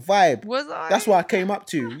carrying a vibe. Was I? That's why I came up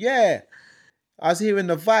to you. Yeah. I was hearing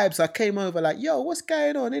the vibes. I came over like, yo, what's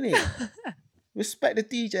going on, innit? Respect the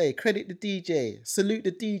DJ, credit the DJ, salute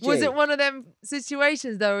the DJ. Was it one of them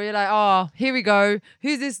situations though where you're like, oh, here we go.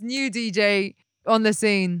 Who's this new DJ on the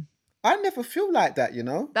scene? I never feel like that, you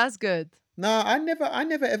know? That's good. No, I never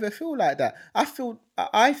ever feel like that.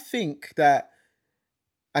 I think that,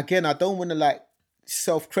 again, I don't want to like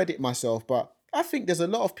self-credit myself, but I think there's a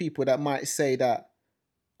lot of people that might say that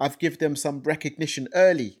I've given them some recognition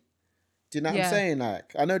early. Do you know what I'm Yeah. saying?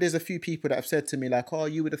 Like, I know there's a few people that have said to me like, oh,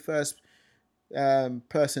 you were the first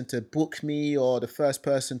person to book me, or the first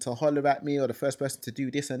person to holler at me, or the first person to do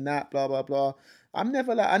this and that, blah blah blah. I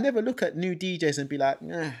never look at new DJs and be like,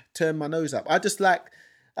 turn my nose up. I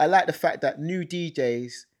like the fact that new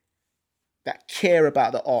DJs that care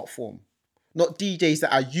about the art form, not DJs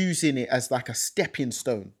that are using it as like a stepping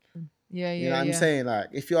stone. Yeah, You know what I'm saying? Like,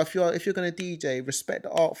 if you're gonna DJ, respect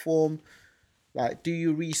the art form, like do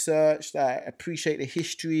your research, like appreciate the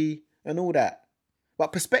history and all that.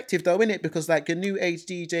 But perspective though, innit? Because like a new age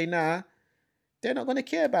DJ now, they're not gonna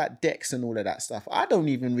care about decks and all of that stuff. I don't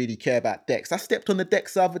even really care about decks. I stepped on the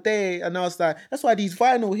decks the other day and I was like, that's why these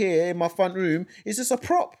vinyl here in my front room is just a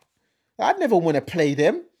prop. I'd never want to play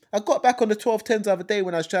them. I got back on the 1210s the other day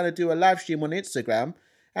when I was trying to do a live stream on Instagram,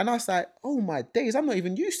 and I was like, oh my days, I'm not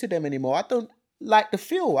even used to them anymore. I don't like the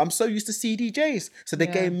feel. I'm so used to CDJs. So the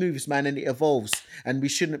game moves, man, and it evolves, and we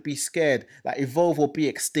shouldn't be scared. Like, evolve or be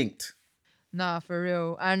extinct. Nah, for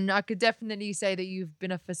real. And I could definitely say that you've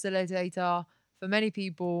been a facilitator for many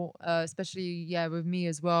people, especially, with me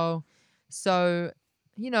as well, So,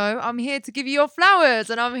 I'm here to give you your flowers,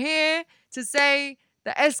 and I'm here to say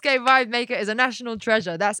the SK Vibe Maker is a national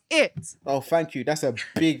treasure. That's it. Oh, thank you. That's a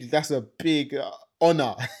big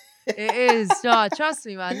honor. It is. No, trust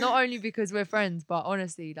me, man. Not only because we're friends, but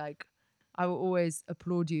honestly, like, I will always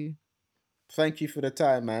applaud you. Thank you for the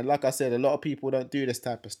time, man. Like I said, a lot of people don't do this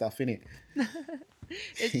type of stuff, innit?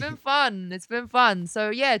 It's been fun. It's been fun.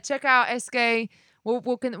 So yeah, check out SK.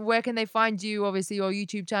 Where can they find you? Obviously, your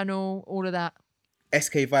YouTube channel, all of that.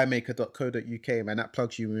 skvimemaker.co.uk, man. That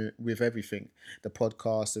plugs you with everything: the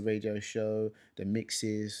podcast, the radio show, the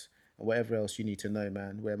mixes, and whatever else you need to know,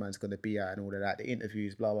 man. Where man's gonna be at and all of that. The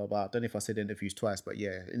interviews, blah blah blah. I don't know if I said interviews twice, but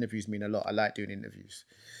yeah, interviews mean a lot. I like doing interviews.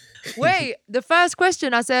 Wait, the first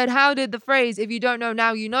question I said, how did the phrase "if you don't know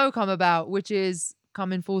now, you know" come about? Which is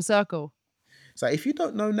coming full circle. So if you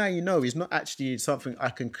don't know now, you know is not actually something I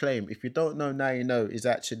can claim. If you don't know now, you know is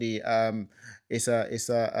actually it's a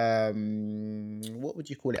what would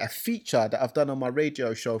you call it? A feature that I've done on my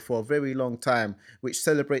radio show for a very long time, which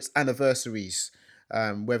celebrates anniversaries,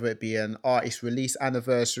 whether it be an artist release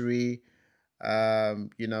anniversary,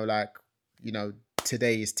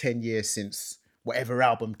 today is 10 years since whatever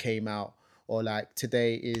album came out, or like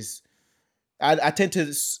today is. I tend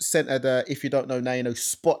to center the if you don't know now, you know,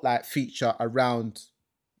 spotlight feature around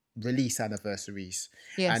release anniversaries.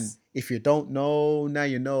 Yes. And if you don't know now,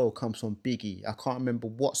 you know comes from Biggie. I can't remember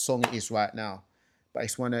what song it is right now, but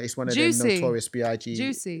it's one of them Notorious B.I.G.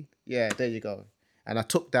 Juicy. Yeah, there you go. And I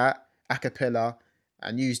took that a cappella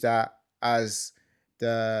and used that as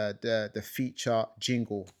the feature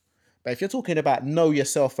jingle. But if you're talking about Know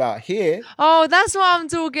Yourself Out Here, oh, that's what I'm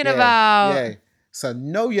talking about. Yeah. So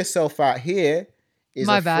know yourself out here is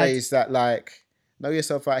phrase that know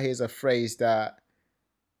yourself out here is a phrase that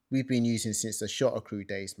we've been using since the Shotter Crew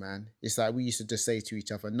days, man. It's like we used to just say to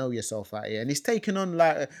each other, know yourself out here. And it's taken on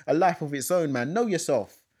like a life of its own, man. Know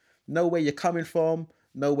yourself. Know where you're coming from.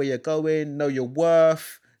 Know where you're going. Know your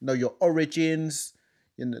worth. Know your origins.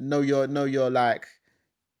 Know your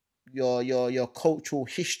cultural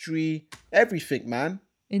history. Everything, man.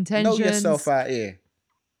 Intentions. Know yourself out here.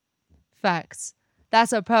 Facts.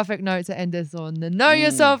 That's a perfect note to end this on. Know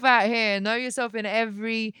yourself out here. Know yourself in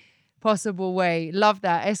every possible way. Love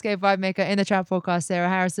that. SK Vibe Maker in the Trap Podcast, Sarah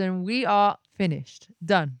Harrison. We are finished.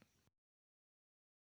 Done.